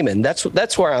 Joaquin Niemann,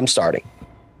 that's where I'm starting.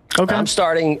 Okay. I'm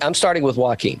starting with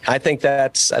Joaquin. I think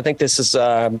this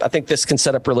can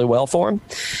set up really well for him.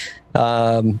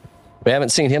 We haven't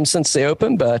seen him since the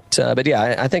Open, but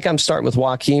yeah, I think I'm starting with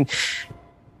Joaquin.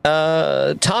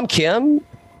 Tom Kim,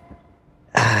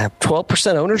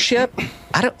 12% ownership.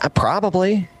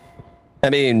 I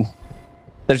mean,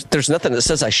 there's nothing that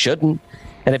says I shouldn't.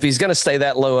 And if he's going to stay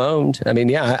that low owned, I mean,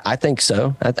 yeah, I think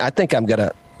so. I think I'm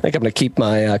gonna keep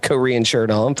my Korean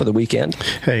shirt on for the weekend.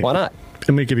 Hey, why not?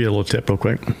 Let me give you a little tip real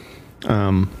quick.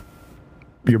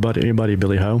 Your buddy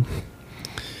Billy Ho,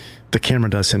 the camera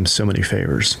does him so many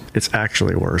favors. It's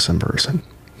actually worse in person.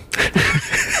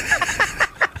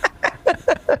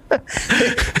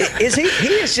 Is he? He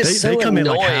is just so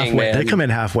annoying, man. They come in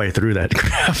halfway through that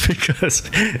graph because,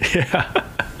 yeah.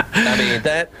 I mean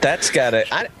that's got to.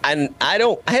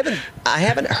 I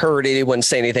haven't heard anyone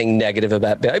say anything negative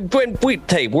about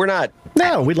Billy. We're not.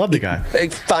 No, we love the guy.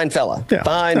 Fine fella. Yeah.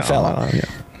 Fine fella. Yeah.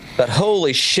 But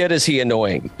holy shit, is he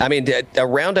annoying? I mean, a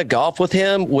round of golf with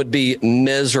him would be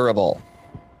miserable.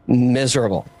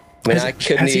 Miserable. I mean,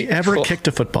 has he ever kicked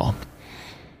a football?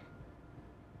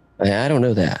 I don't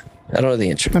know that. I don't know the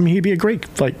answer. I mean, he'd be a great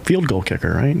field goal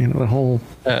kicker, right? You know, the whole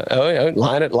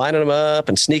lining him up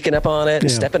and sneaking up on it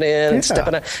and stepping in and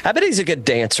stepping out. I bet he's a good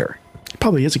dancer.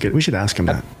 Probably is a good. We should ask him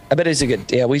that. I bet he's a good.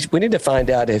 Yeah, we need to find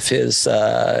out if his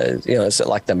is it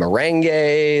like the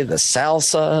merengue, the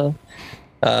salsa,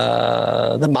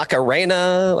 the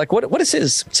Macarena? Like what's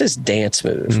his dance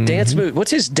move? Mm-hmm. Dance move.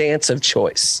 What's his dance of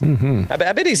choice? Mm-hmm. I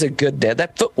bet he's a good dance.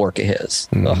 That footwork of his.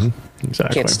 Mm-hmm.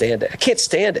 Exactly. Can't stand it. I can't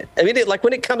stand it. I mean,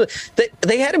 when it comes,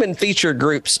 they had him in featured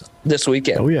groups this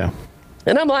weekend. Oh yeah.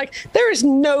 And I'm like, there is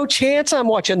no chance I'm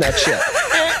watching that shit.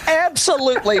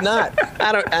 Absolutely not.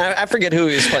 I forget who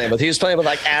he was playing with. He was playing with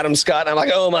like Adam Scott. And I'm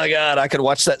like, oh my God, I could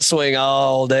watch that swing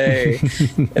all day.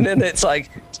 And then it's like,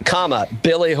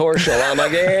 Billy Horschel. I'm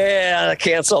like, yeah,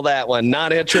 cancel that one.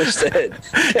 Not interested.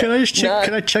 Can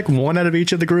I check one out of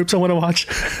each of the groups I want to watch?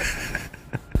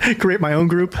 Create my own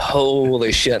group.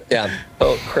 Holy shit. Yeah.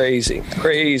 Oh, crazy.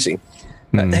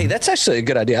 Hey, that's actually a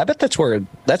good idea. I bet that's where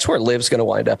Liv's going to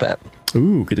wind up at.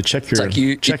 Ooh, get to check your.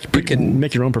 You can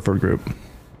make your own preferred group.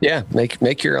 Yeah,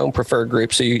 make your own preferred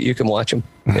group so you can watch them.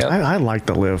 Yeah. I like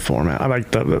the Live format. I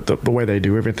like the way they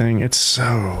do everything. It's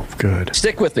so good.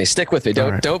 Stick with me.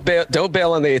 Don't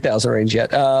bail on the 8,000 range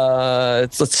yet.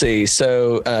 Let's see.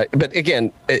 So, but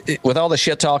again, with all the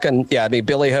shit talking, yeah, I mean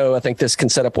Billy Ho. I think this can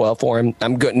set up well for him.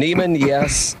 I'm good. Neiman,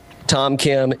 yes. Tom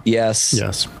Kim, yes.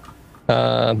 Yes.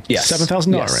 Yes.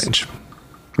 $7,000 range.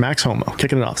 Max Homa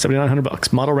kicking it off,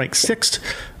 $7,900. Model rank 6th,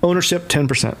 ownership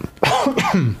 10%.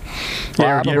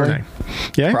 Probably.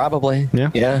 Yeah. Probably.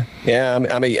 Yeah.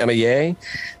 I'm a yay.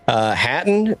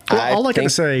 Hatton. All I got to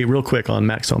say real quick on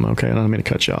Max Homa. Okay, I don't mean to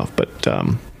cut you off, but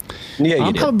I'm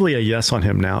probably a yes on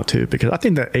him now too because I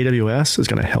think that AWS is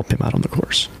going to help him out on the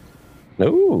course.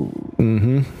 Oh.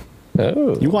 Mm-hmm.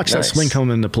 Oh. You watch that swing come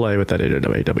into play with that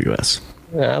AWS.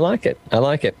 I like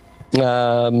it.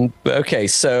 Okay,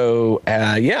 so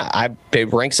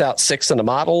it ranks out 6th in the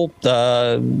model.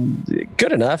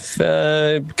 Good enough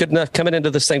coming into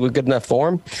this thing with good enough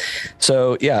form.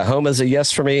 So yeah, Homa's a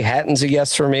yes for me. Hatton's a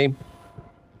yes for me.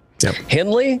 Yep.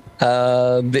 Henley,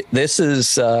 this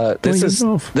is I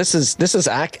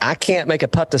can't make a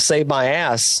putt to save my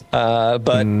ass,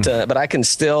 but I can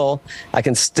still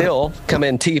come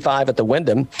in T5 at the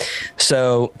Wyndham.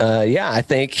 So I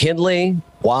think Henley,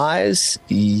 Wise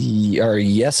are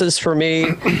yeses for me.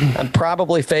 I'm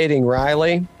probably fading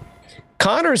Riley.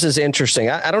 Connors is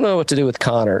interesting. I don't know what to do with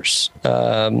Connors.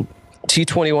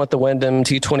 T21 at the Wyndham,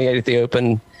 T28 at the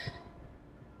Open.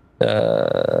 6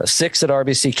 at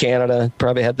RBC Canada.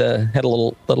 Probably had a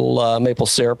little maple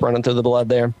syrup running through the blood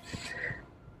there.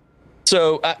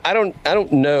 So I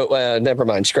don't know. Never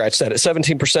mind. Scratch that. At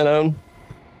 17% own.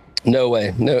 No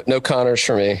way. No Connors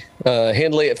for me.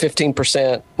 Hindley at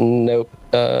 15%. Nope.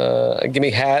 Give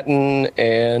me Hatton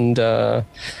and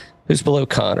who's below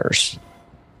Connors?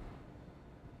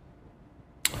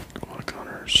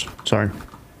 Connors. Sorry.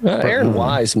 Aaron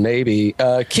Wise, maybe.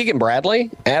 Keegan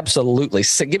Bradley, absolutely.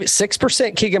 Give it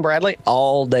 6%. Keegan Bradley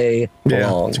all day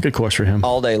long. It's a good course for him.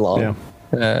 All day long.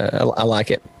 Yeah. I like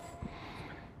it.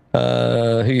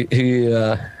 Who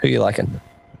you liking?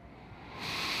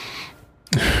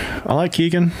 I like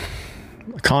Keegan.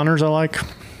 Connors, I like.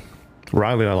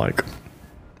 Riley, I like.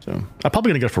 So I'm probably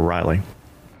gonna go for Riley.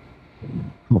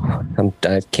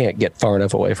 I can't get far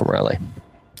enough away from Riley.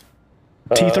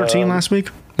 T13 last week.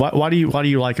 Why do you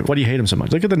like it? Why do you hate him so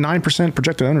much? Look at the 9%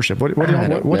 projected ownership. What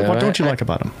don't you like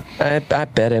about him? I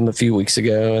bet him a few weeks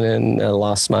ago and then I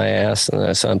lost my ass,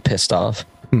 and so I'm pissed off.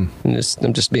 I'm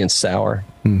just being sour.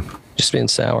 Just being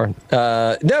sour.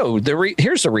 No,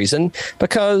 here's the reason.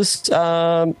 Because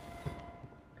I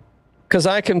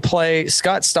can play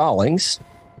Scott Stallings.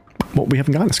 Well, we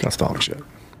haven't gotten Scott Stallings yet.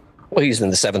 Well, he's in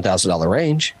the $7,000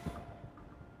 range.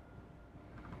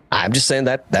 I'm just saying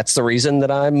that's the reason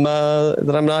that I'm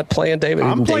not playing David.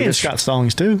 I'm playing Scott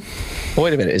Stallings too.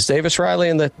 Wait a minute, is Davis Riley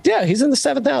in the? Yeah, he's in the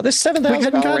 $7,000. This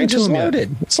 $7,000 range is loaded.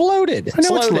 Yet. It's loaded. I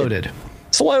know it's loaded.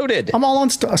 It's loaded. I'm all on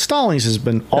Stallings. Has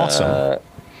been awesome.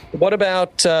 What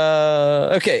about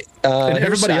okay? And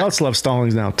everybody else loves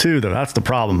Stallings now too, though. That's the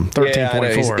problem.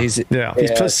 13.4. He's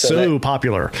just so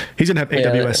popular. He's gonna have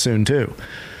AWS soon too.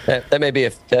 That may be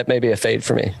a fade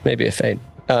for me. Maybe a fade.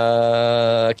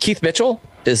 Keith Mitchell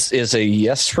is a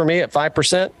yes for me at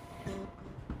 5%.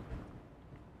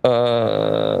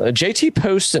 JT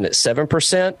Poston at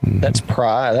 7%.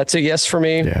 That's a yes for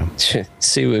me. Yeah.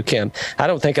 Siwoo Kim. I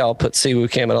don't think I'll put Siwoo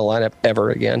Kim in a lineup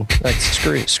ever again. Like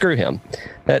screw him.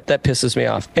 That pisses me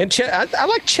off. And I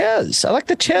like Ches. I like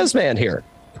the Ches man here.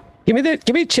 Give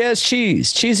me Ches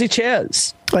cheesy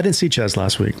Ches. I didn't see Ches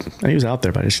last week. He was out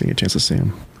there, but I just didn't get a chance to see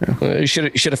him. Yeah. You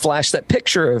should have flashed that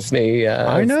picture of me.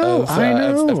 I know.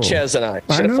 Of Ches and I.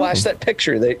 Should have flashed that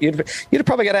picture. That you'd have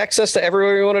probably got access to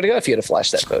everywhere you wanted to go if you had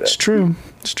flashed that photo. It's true.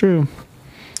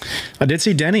 I did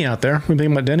see Denny out there. We're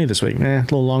thinking about Denny this week. A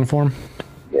little long for him.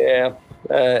 Yeah.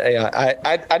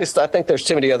 I think there's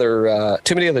too many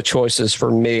other choices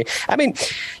for me. I mean,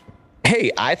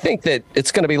 hey, I think that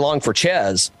it's going to be long for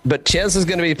Ches, but Ches is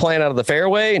going to be playing out of the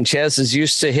fairway, and Ches is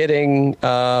used to hitting.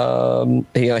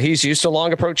 He's used to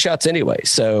long approach shots anyway.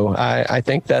 So I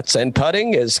think and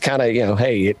putting is kind of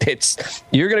hey, it's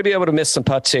you're going to be able to miss some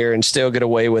putts here and still get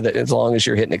away with it as long as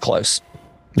you're hitting it close.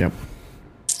 Yep.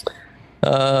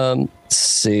 Let's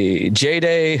see,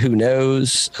 J-Day, who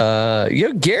knows?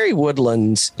 Gary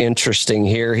Woodland's interesting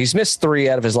here. He's missed 3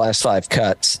 out of his last 5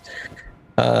 cuts.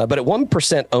 But at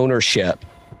 1% ownership,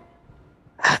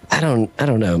 I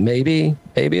don't know. Maybe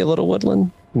a little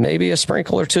Woodland, maybe a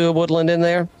sprinkle or 2 of Woodland in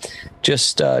there,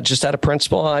 just out of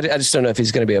principle. I just don't know if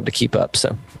he's going to be able to keep up.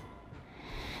 So,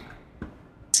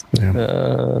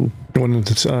 yeah. Going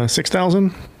into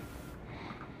 6,000.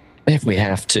 If we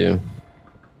have to.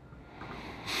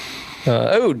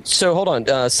 So hold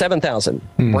on. 7,000.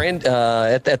 Brand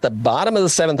at the bottom of the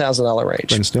 $7,000 range.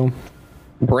 Brandon Steele.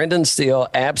 Brendan Steele,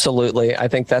 absolutely. I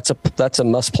think that's a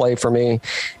must play for me,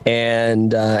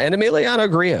 and Emiliano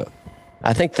Grillo.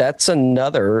 I think that's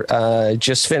another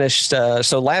just finished.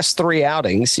 So last 3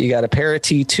 outings, you got a pair of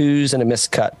T2s and a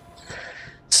missed cut.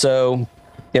 So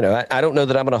I don't know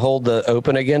that I'm going to hold the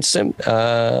Open against him.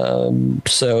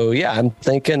 So yeah, I'm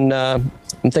thinking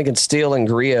Steele and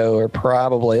Grillo are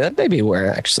probably that may be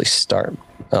where I actually start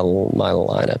my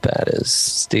lineup at is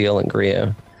Steele and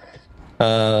Grillo.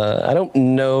 I don't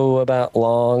know about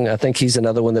Long. I think he's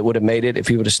another one that would have made it if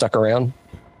he would have stuck around.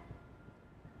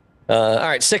 All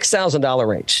right, $6,000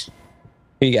 range.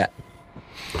 Who you got?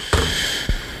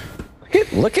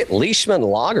 Look at Leishman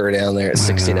Lager down there at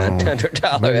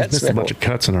 $6,900. That's missed a bunch of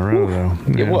cuts in a row, though.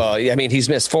 Yeah. Well, I mean, he's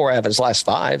missed 4 out of his last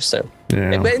 5. So,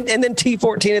 yeah. and then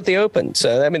T14 at the Open.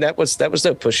 So, I mean, that was no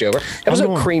pushover. That was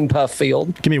no cream puff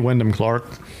field. Give me Wyndham Clark.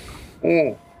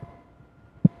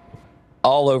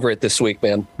 All over it this week,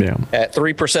 man. Yeah. At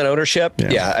 3% ownership.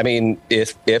 Yeah. I mean,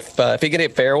 if he can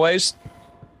hit fairways,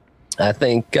 I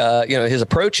think his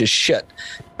approach is shit.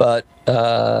 But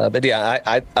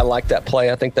yeah, I like that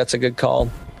play. I think that's a good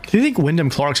call. Do you think Wyndham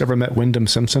Clark's ever met Wyndham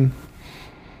Simpson?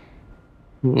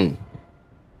 I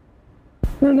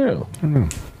don't know.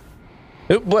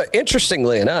 But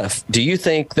interestingly enough, do you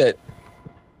think that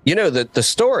that the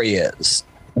story is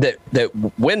that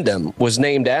Wyndham was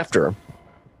named after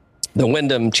the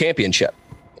Wyndham Championship?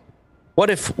 What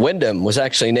if Wyndham was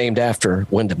actually named after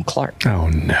Wyndham Clark? Oh,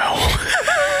 no.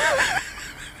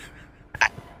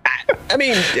 I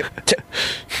mean,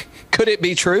 could it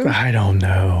be true? I don't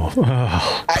know.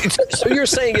 Oh. So you're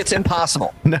saying it's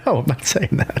impossible? No, I'm not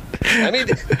saying that. I mean,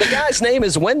 the guy's name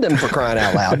is Wyndham, for crying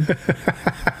out loud.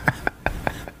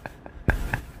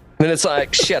 And it's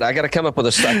like, shit, I got to come up with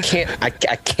I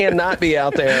cannot be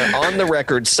out there on the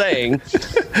record saying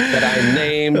that I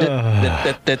named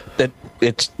that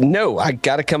it's no, I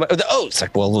got to come up. Oh, it's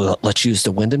like, well, let's use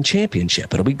the Wyndham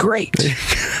Championship. It'll be great.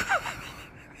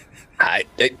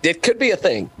 It could be a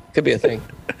thing.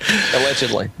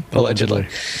 Allegedly.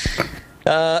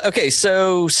 Okay,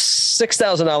 so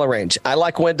 $6,000 range. I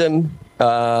like Wyndham.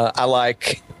 I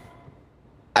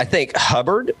think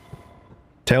Hubbard.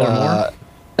 Taylor Moore.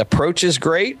 Approach is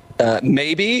great.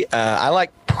 Maybe I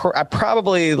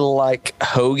probably like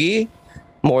Hoagie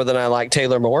more than I like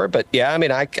Taylor Moore, but yeah, I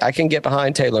mean, I can get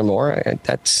behind Taylor Moore.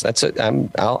 That's it.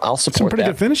 I'll support some pretty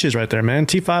that. Good finishes right there, man.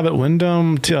 T5 at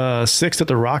Wyndham, 6th at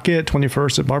the Rocket,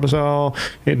 21st at Barbasol,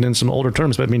 and then some older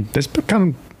terms. But I mean, it's been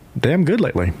kind of damn good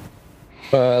lately.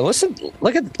 Listen,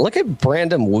 look at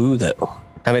Brandon Wu though.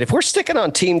 I mean, if we're sticking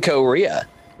on Team Korea.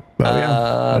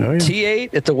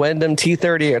 T8 at the Wyndham,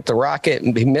 T30 at the Rocket,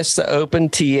 and he missed the Open,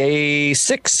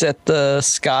 TA6 at the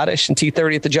Scottish, and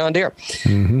T30 at the John Deere.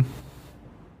 Mm-hmm.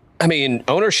 I mean,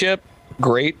 ownership,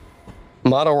 great.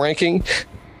 Model ranking,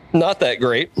 not that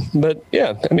great. But,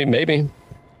 yeah, I mean, maybe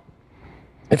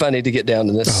if I need to get down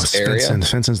to this area.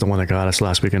 Svensson's the one that got us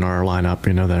last week in our lineup.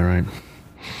 You know that, right?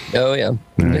 Oh, yeah.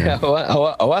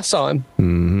 I saw him.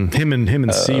 Mm-hmm. Him and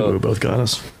Siwoo both got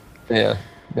us. Yeah.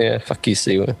 Yeah, fuck you,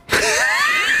 Siwoo.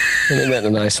 I mean that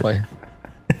in a nice way.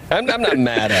 I'm not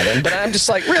mad at him, but I'm just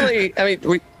like, really? I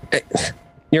mean,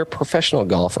 you're a professional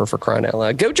golfer, for crying out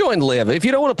loud. Go join Live. If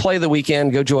you don't want to play the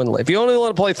weekend, go join Live. If you only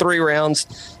want to play 3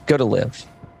 rounds, go to Live.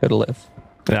 Go to Live.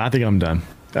 Yeah, I think I'm done.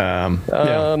 Yeah. Do you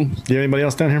have anybody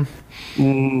else down here?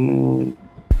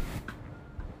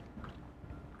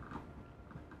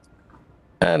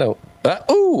 I don't.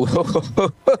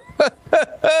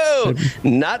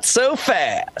 Not so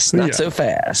fast. Not so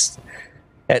fast.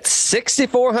 At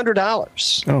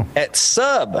 $6,400. Oh. At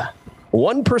sub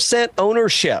 1%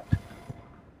 ownership.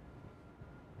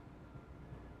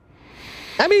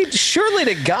 I mean, surely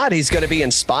to God, he's going to be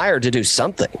inspired to do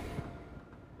something.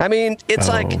 I mean, it's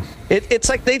like it's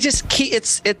like they just keep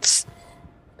it's.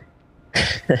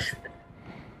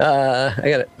 I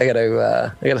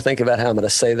gotta think about how I'm going to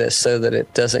say this so that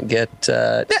it doesn't get.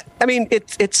 I mean,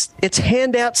 it's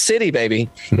handout city, baby.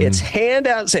 It's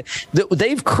handout city.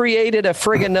 They've created a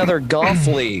friggin' another golf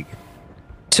league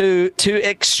to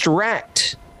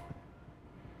extract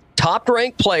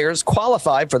top-ranked players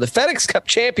qualified for the FedEx Cup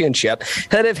Championship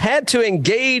that have had to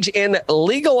engage in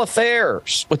legal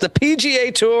affairs with the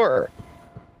PGA Tour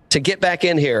to get back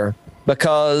in here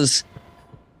because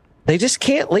they just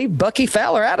can't leave Bucky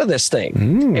Fowler out of this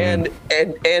thing. And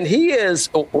he is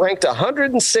ranked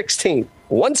 116,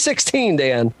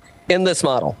 Dan, in this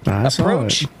model.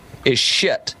 Approach is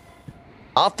shit.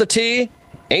 Off the tee,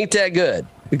 ain't that good.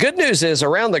 The good news is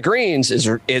around the greens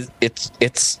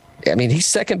it's I mean, he's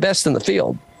second best in the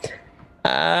field.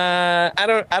 I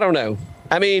don't know.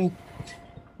 I mean,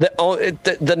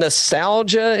 the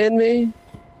nostalgia in me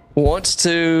wants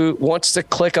to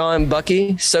click on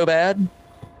Bucky so bad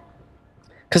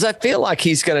because I feel like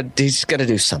he's gonna do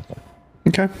something.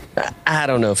 Okay. I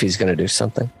don't know if he's gonna do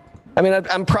something. I mean,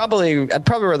 I'd probably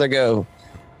rather go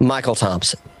Michael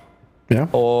Thompson. Yeah.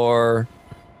 Or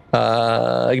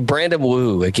Brandon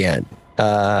Wu again.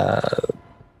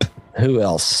 Who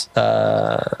else?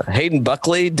 Hayden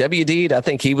Buckley, WD'd. I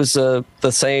think he was the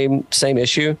same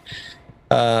issue.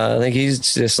 I think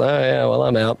he's just,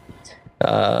 I'm out.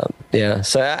 So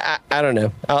I don't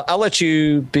know. I'll let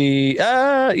you be,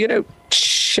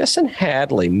 Chesson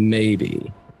Hadley,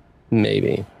 maybe.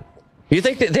 You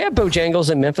think that they have Bojangles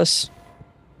in Memphis?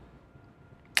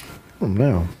 I don't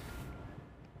know.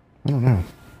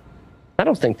 I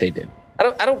don't think they do.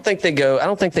 I don't think they go. I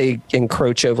don't think they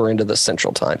encroach over into the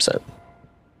Central Time Zone.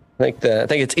 I think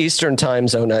it's Eastern Time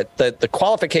Zone. The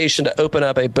qualification to open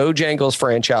up a Bojangles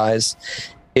franchise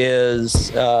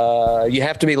is you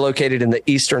have to be located in the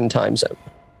Eastern Time Zone.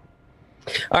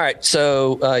 All right,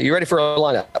 so you ready for a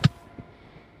lineup?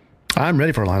 I'm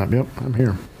ready for a lineup. Yep, I'm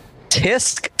here.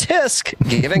 Tisk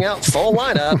giving out full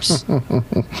lineups.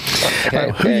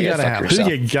 Okay, who you gotta have? Who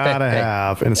you gotta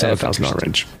have in the $7,000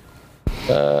 range?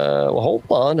 Well, hold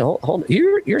on.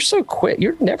 You're so quick.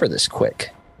 You're never this quick.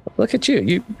 Look at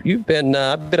you. You've been.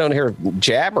 I've been on here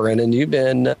jabbering, and you've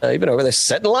been over there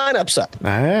setting lineups up.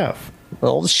 I have.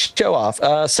 Well, show off.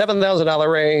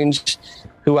 $7,000 range.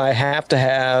 Who I have to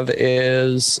have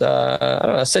is I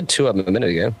don't know. I said 2 of them a minute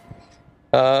ago.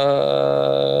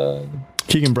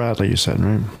 Keegan Bradley, you said,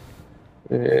 right?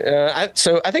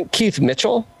 So I think Keith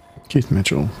Mitchell.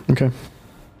 Okay.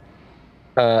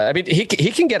 I mean, he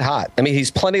can get hot. I mean,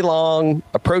 he's plenty long.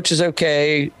 Approach is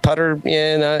okay. Putter,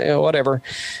 whatever.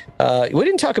 We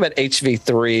didn't talk about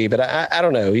HV3, but I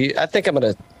don't know. I think I'm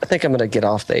gonna get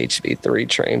off the HV3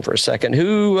 train for a second.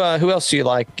 Who else do you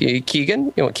like?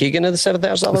 Keegan? You want Keegan in the $7,000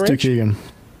 range? Let's do Keegan.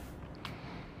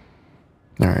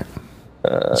 All right.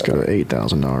 Let's go to the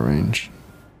 $8,000 range.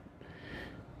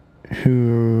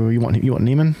 Who you want? You want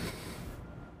Neiman?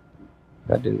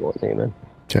 I do want Neiman.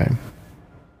 Okay.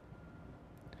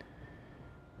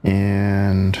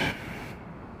 And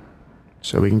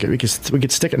so we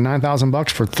could stick at $9,000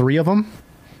 for 3 of them,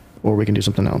 or we can do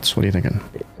something else. What are you thinking?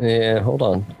 Yeah, hold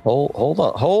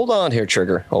on here,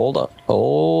 Trigger. Hold on,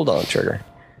 Trigger.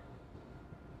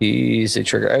 Easy,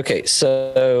 Trigger. Okay,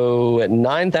 so at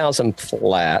 9,000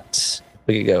 flat,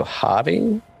 we could go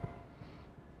Hobby.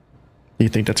 You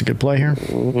think that's a good play here?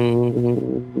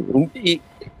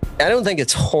 I don't think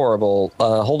it's horrible.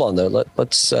 Hold on, though.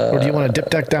 Let's. Or do you want to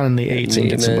dip deck down in the 8s and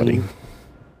get somebody?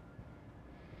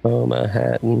 Oh,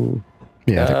 Manhattan.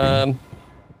 Yeah.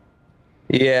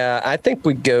 I think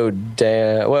we go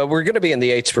down. Well, we're going to be in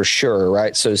the 8s for sure,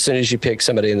 right? So as soon as you pick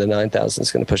somebody in the 9,000,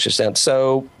 it's going to push us down.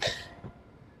 So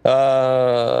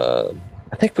I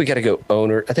think we got to go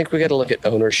owner. I think we got to look at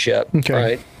ownership, okay.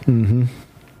 Right? Mm-hmm.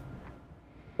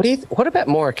 What about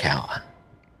Morikawa?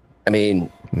 I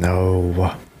mean,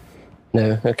 no.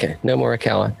 Okay, no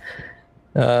Morikawa.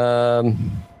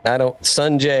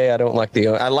 Sanjay. I don't like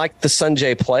I like the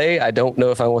Sanjay play. I don't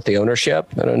know if I want the ownership.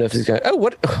 I don't know if he's going. Oh,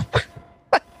 what?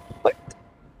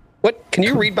 What? Can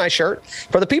you read my shirt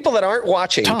for the people that aren't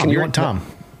watching? Tom, can you want Tom?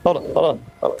 Hold on.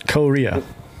 Korea.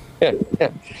 Yeah.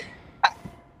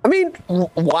 I mean,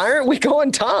 why aren't we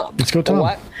going Tom? Let's go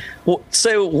Tom. Well,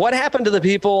 so what happened to the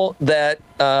people that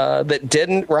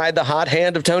didn't ride the hot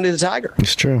hand of Tony the Tiger?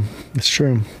 It's true.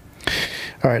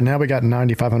 All right, now we got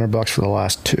 $9,500 for the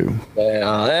last two.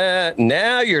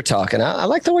 Now you're talking. I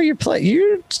like the way you play.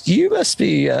 You must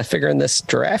be figuring this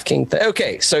DraftKings thing.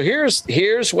 Okay, so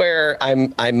here's where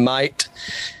I might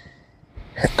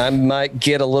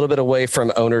get a little bit away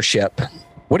from ownership.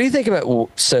 What do you think about?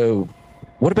 So,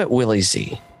 what about Willie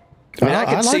Z? I mean,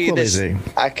 I like Willie Z.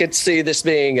 I could see this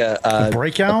being a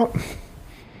breakout.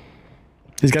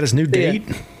 He's got his new date.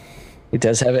 Yeah. He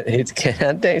does have it. He's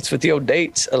got dates with the old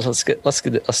dates. Let's do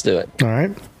it. All right.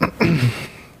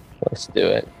 Let's do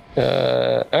it.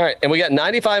 All right, and we got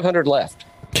 9,500 left.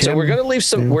 So we're going to leave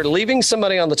some. We're leaving some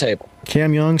money on the table.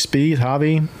 Cam Young, Speed,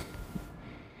 Javi.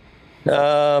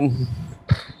 I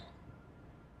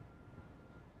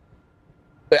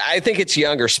think it's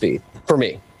Younger Speed for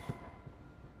me.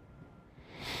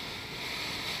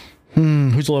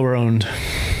 Who's lower owned?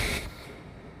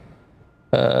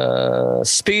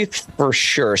 Spieth for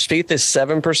sure. Spieth is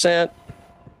 7%.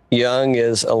 Young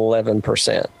is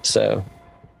 11%. So,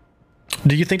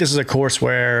 do you think this is a course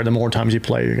where the more times you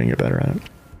play, you're going to get better at it?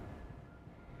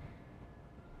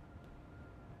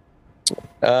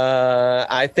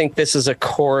 I think this is a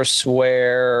course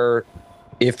where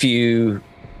if you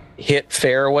hit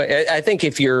fairway, I think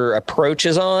if your approach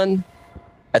is on,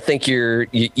 I think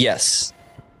yes.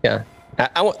 Yeah.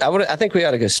 I think we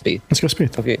ought to go Speed. Let's go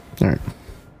Speed. Okay. All right.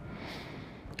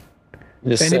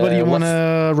 Anybody you want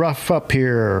to rough up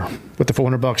here with the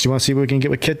 $400? You want to see what we can get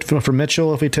with Kit for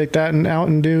Mitchell if we take that out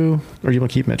and do, or you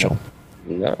want to keep Mitchell?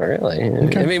 Not really.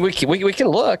 Okay. I mean, we can look. We can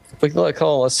look.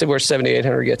 Hold on. Let's see where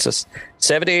 7,800 gets us.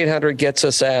 7,800 gets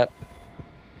us at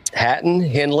Hatton,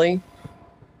 Henley,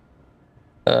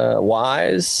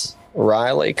 Wise,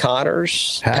 Riley,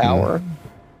 Connors, Hatton. Power,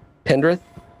 Pendrith.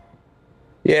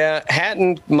 Yeah,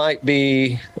 Hatton might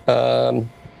be.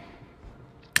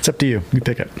 It's up to you. You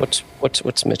pick it. What's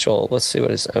Mitchell? Let's see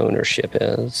what his ownership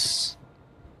is.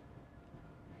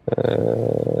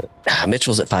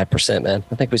 Mitchell's at 5%, man.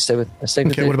 I think we stay with.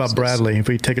 Okay. What about Bradley? If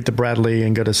we take it to Bradley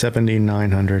and go to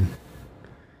 7,900.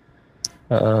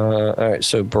 All right.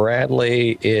 So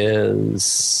Bradley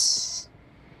is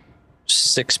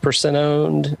 6%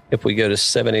 owned. If we go to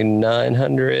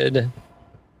 7,900.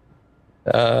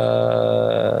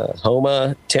 Homa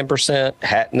 10%,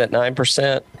 Hatton at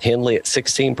 9%, Henley at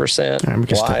 16%. Right, we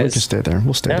can stay there.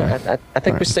 We'll stay there. I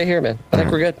think we stay here, man. I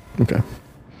think we're good. Okay. I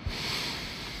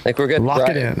think we're good. Lock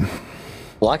it in.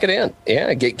 Lock it in.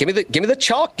 Yeah. Give me the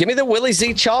chalk. Give me the Willie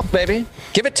Z chalk, baby.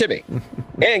 Give it to me.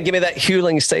 And give me that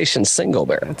Huling Station single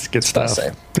bear. That's good stuff.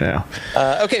 Yeah.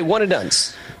 Okay. One and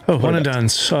dones. Oh, one and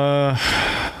dones. So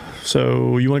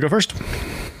you want to go first?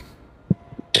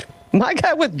 My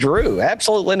guy withdrew.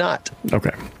 Absolutely not.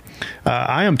 Okay.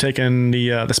 I am taking the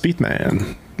Spieth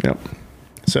man. Yep.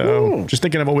 So just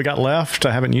thinking of what we got left.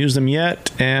 I haven't used them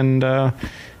yet, and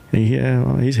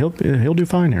he'll do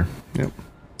fine here. Yep.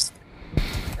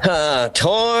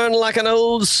 Torn like an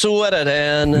old sweater,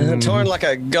 Dan. Torn like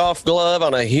a golf glove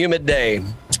on a humid day.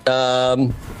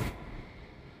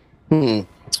 Who do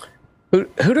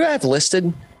I have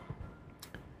listed?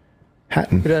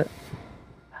 Hatton.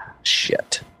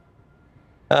 Shit.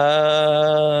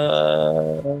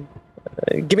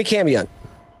 Give me Cam Young.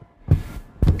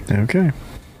 Okay.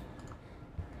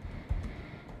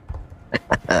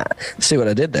 See what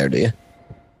I did there, do you?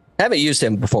 I haven't used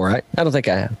him before, right? I don't think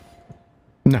I have.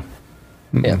 No.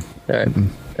 Mm-mm. Yeah. All right.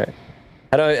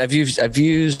 All right. I've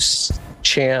used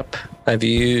Champ. I've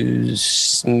used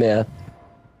Smith.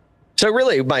 So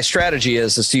really, my strategy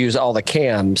is to use all the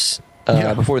Cams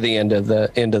before the end of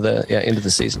the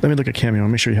season. Let me look at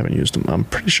Cam. Make sure you haven't used them. I'm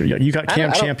pretty sure you got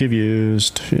Cam Champ. You've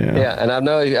used. Yeah, and I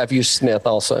know I've used Smith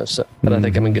also. So, but I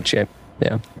think I'm in good shape.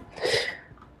 Yeah.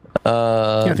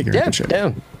 I think you're in good shape.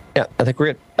 Yeah, I think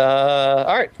we're good. All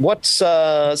right. What's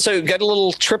so got a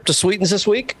little trip to Sweetens this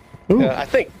week? I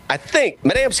think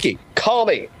Madamski, call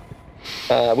me.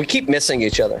 We keep missing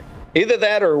each other. Either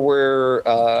that or we're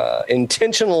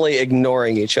intentionally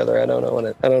ignoring each other. I don't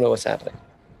know what's happening.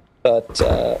 But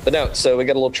no. So we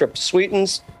got a little trip to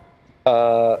Sweetens.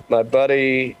 My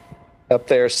buddy up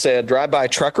there said Drive-By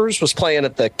Truckers was playing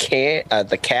at the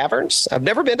Caverns. I've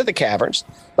never been to the Caverns,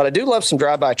 but I do love some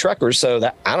Drive-By Truckers. So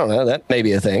that I don't know, that may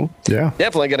be a thing. Yeah,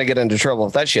 definitely going to get into trouble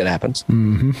if that shit happens.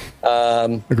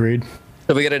 Mm-hmm. Agreed.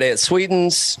 So we got a day at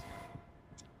Sweetens.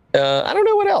 I don't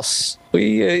know what else.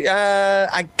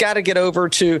 I got to get over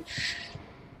to.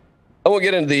 I won't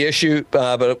get into the issue,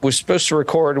 but we're supposed to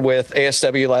record with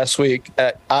ASW last week.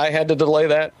 I had to delay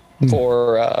that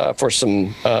for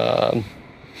some. Anyway,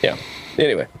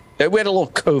 we had a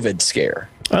little COVID scare.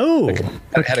 Oh, I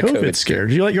had a COVID scare.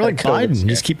 You're like Biden. Scare. You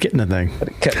just keep getting the thing.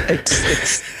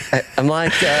 I'm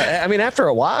like, after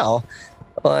a while,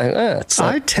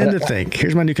 I tend to think.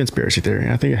 Here's my new conspiracy theory.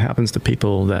 I think it happens to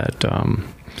people that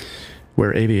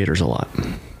wear aviators a lot.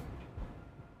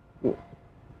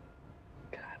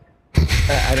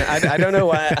 I don't know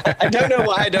why. I don't know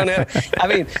why I don't have. I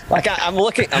mean, like I'm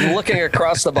looking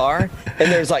across the bar,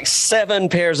 and there's like 7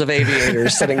 pairs of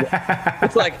aviators sitting there.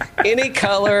 It's like any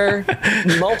color,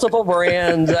 multiple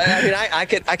brands. I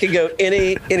could go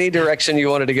any direction you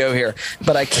wanted to go here,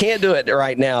 but I can't do it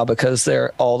right now because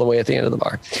they're all the way at the end of the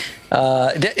bar.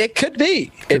 It could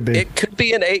be. It could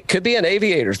be an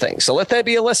aviator thing. So let that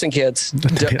be a lesson, kids.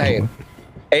 Hey.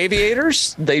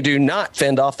 Aviators, they do not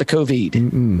fend off the COVID.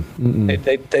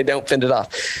 They don't fend it off.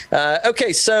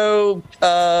 Okay, so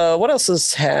what else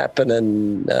is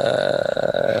happening?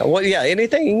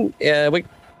 Anything? We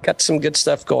got some good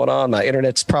stuff going on. My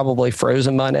internet's probably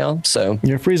frozen by now. So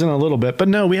you're freezing a little bit, but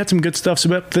no, we had some good stuff.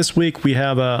 So this week we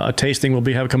have a tasting we'll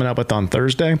be coming up with on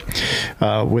Thursday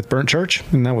with Burnt Church,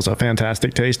 and that was a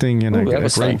fantastic tasting and a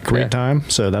great time.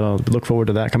 So that'll look forward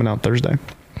to that coming out Thursday.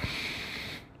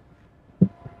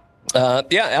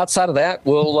 Outside of that,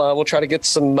 we'll try to get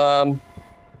some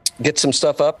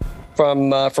stuff up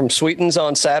from Sweetens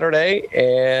on Saturday,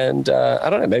 and I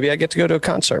don't know, maybe I get to go to a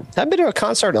concert. I haven't been to a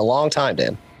concert in a long time,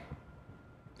 Dan.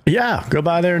 Yeah, go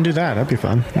by there and do that. That'd be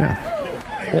fun. Yeah,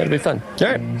 that'd be fun. All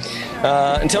right.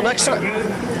 Until next time.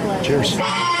 Cheers.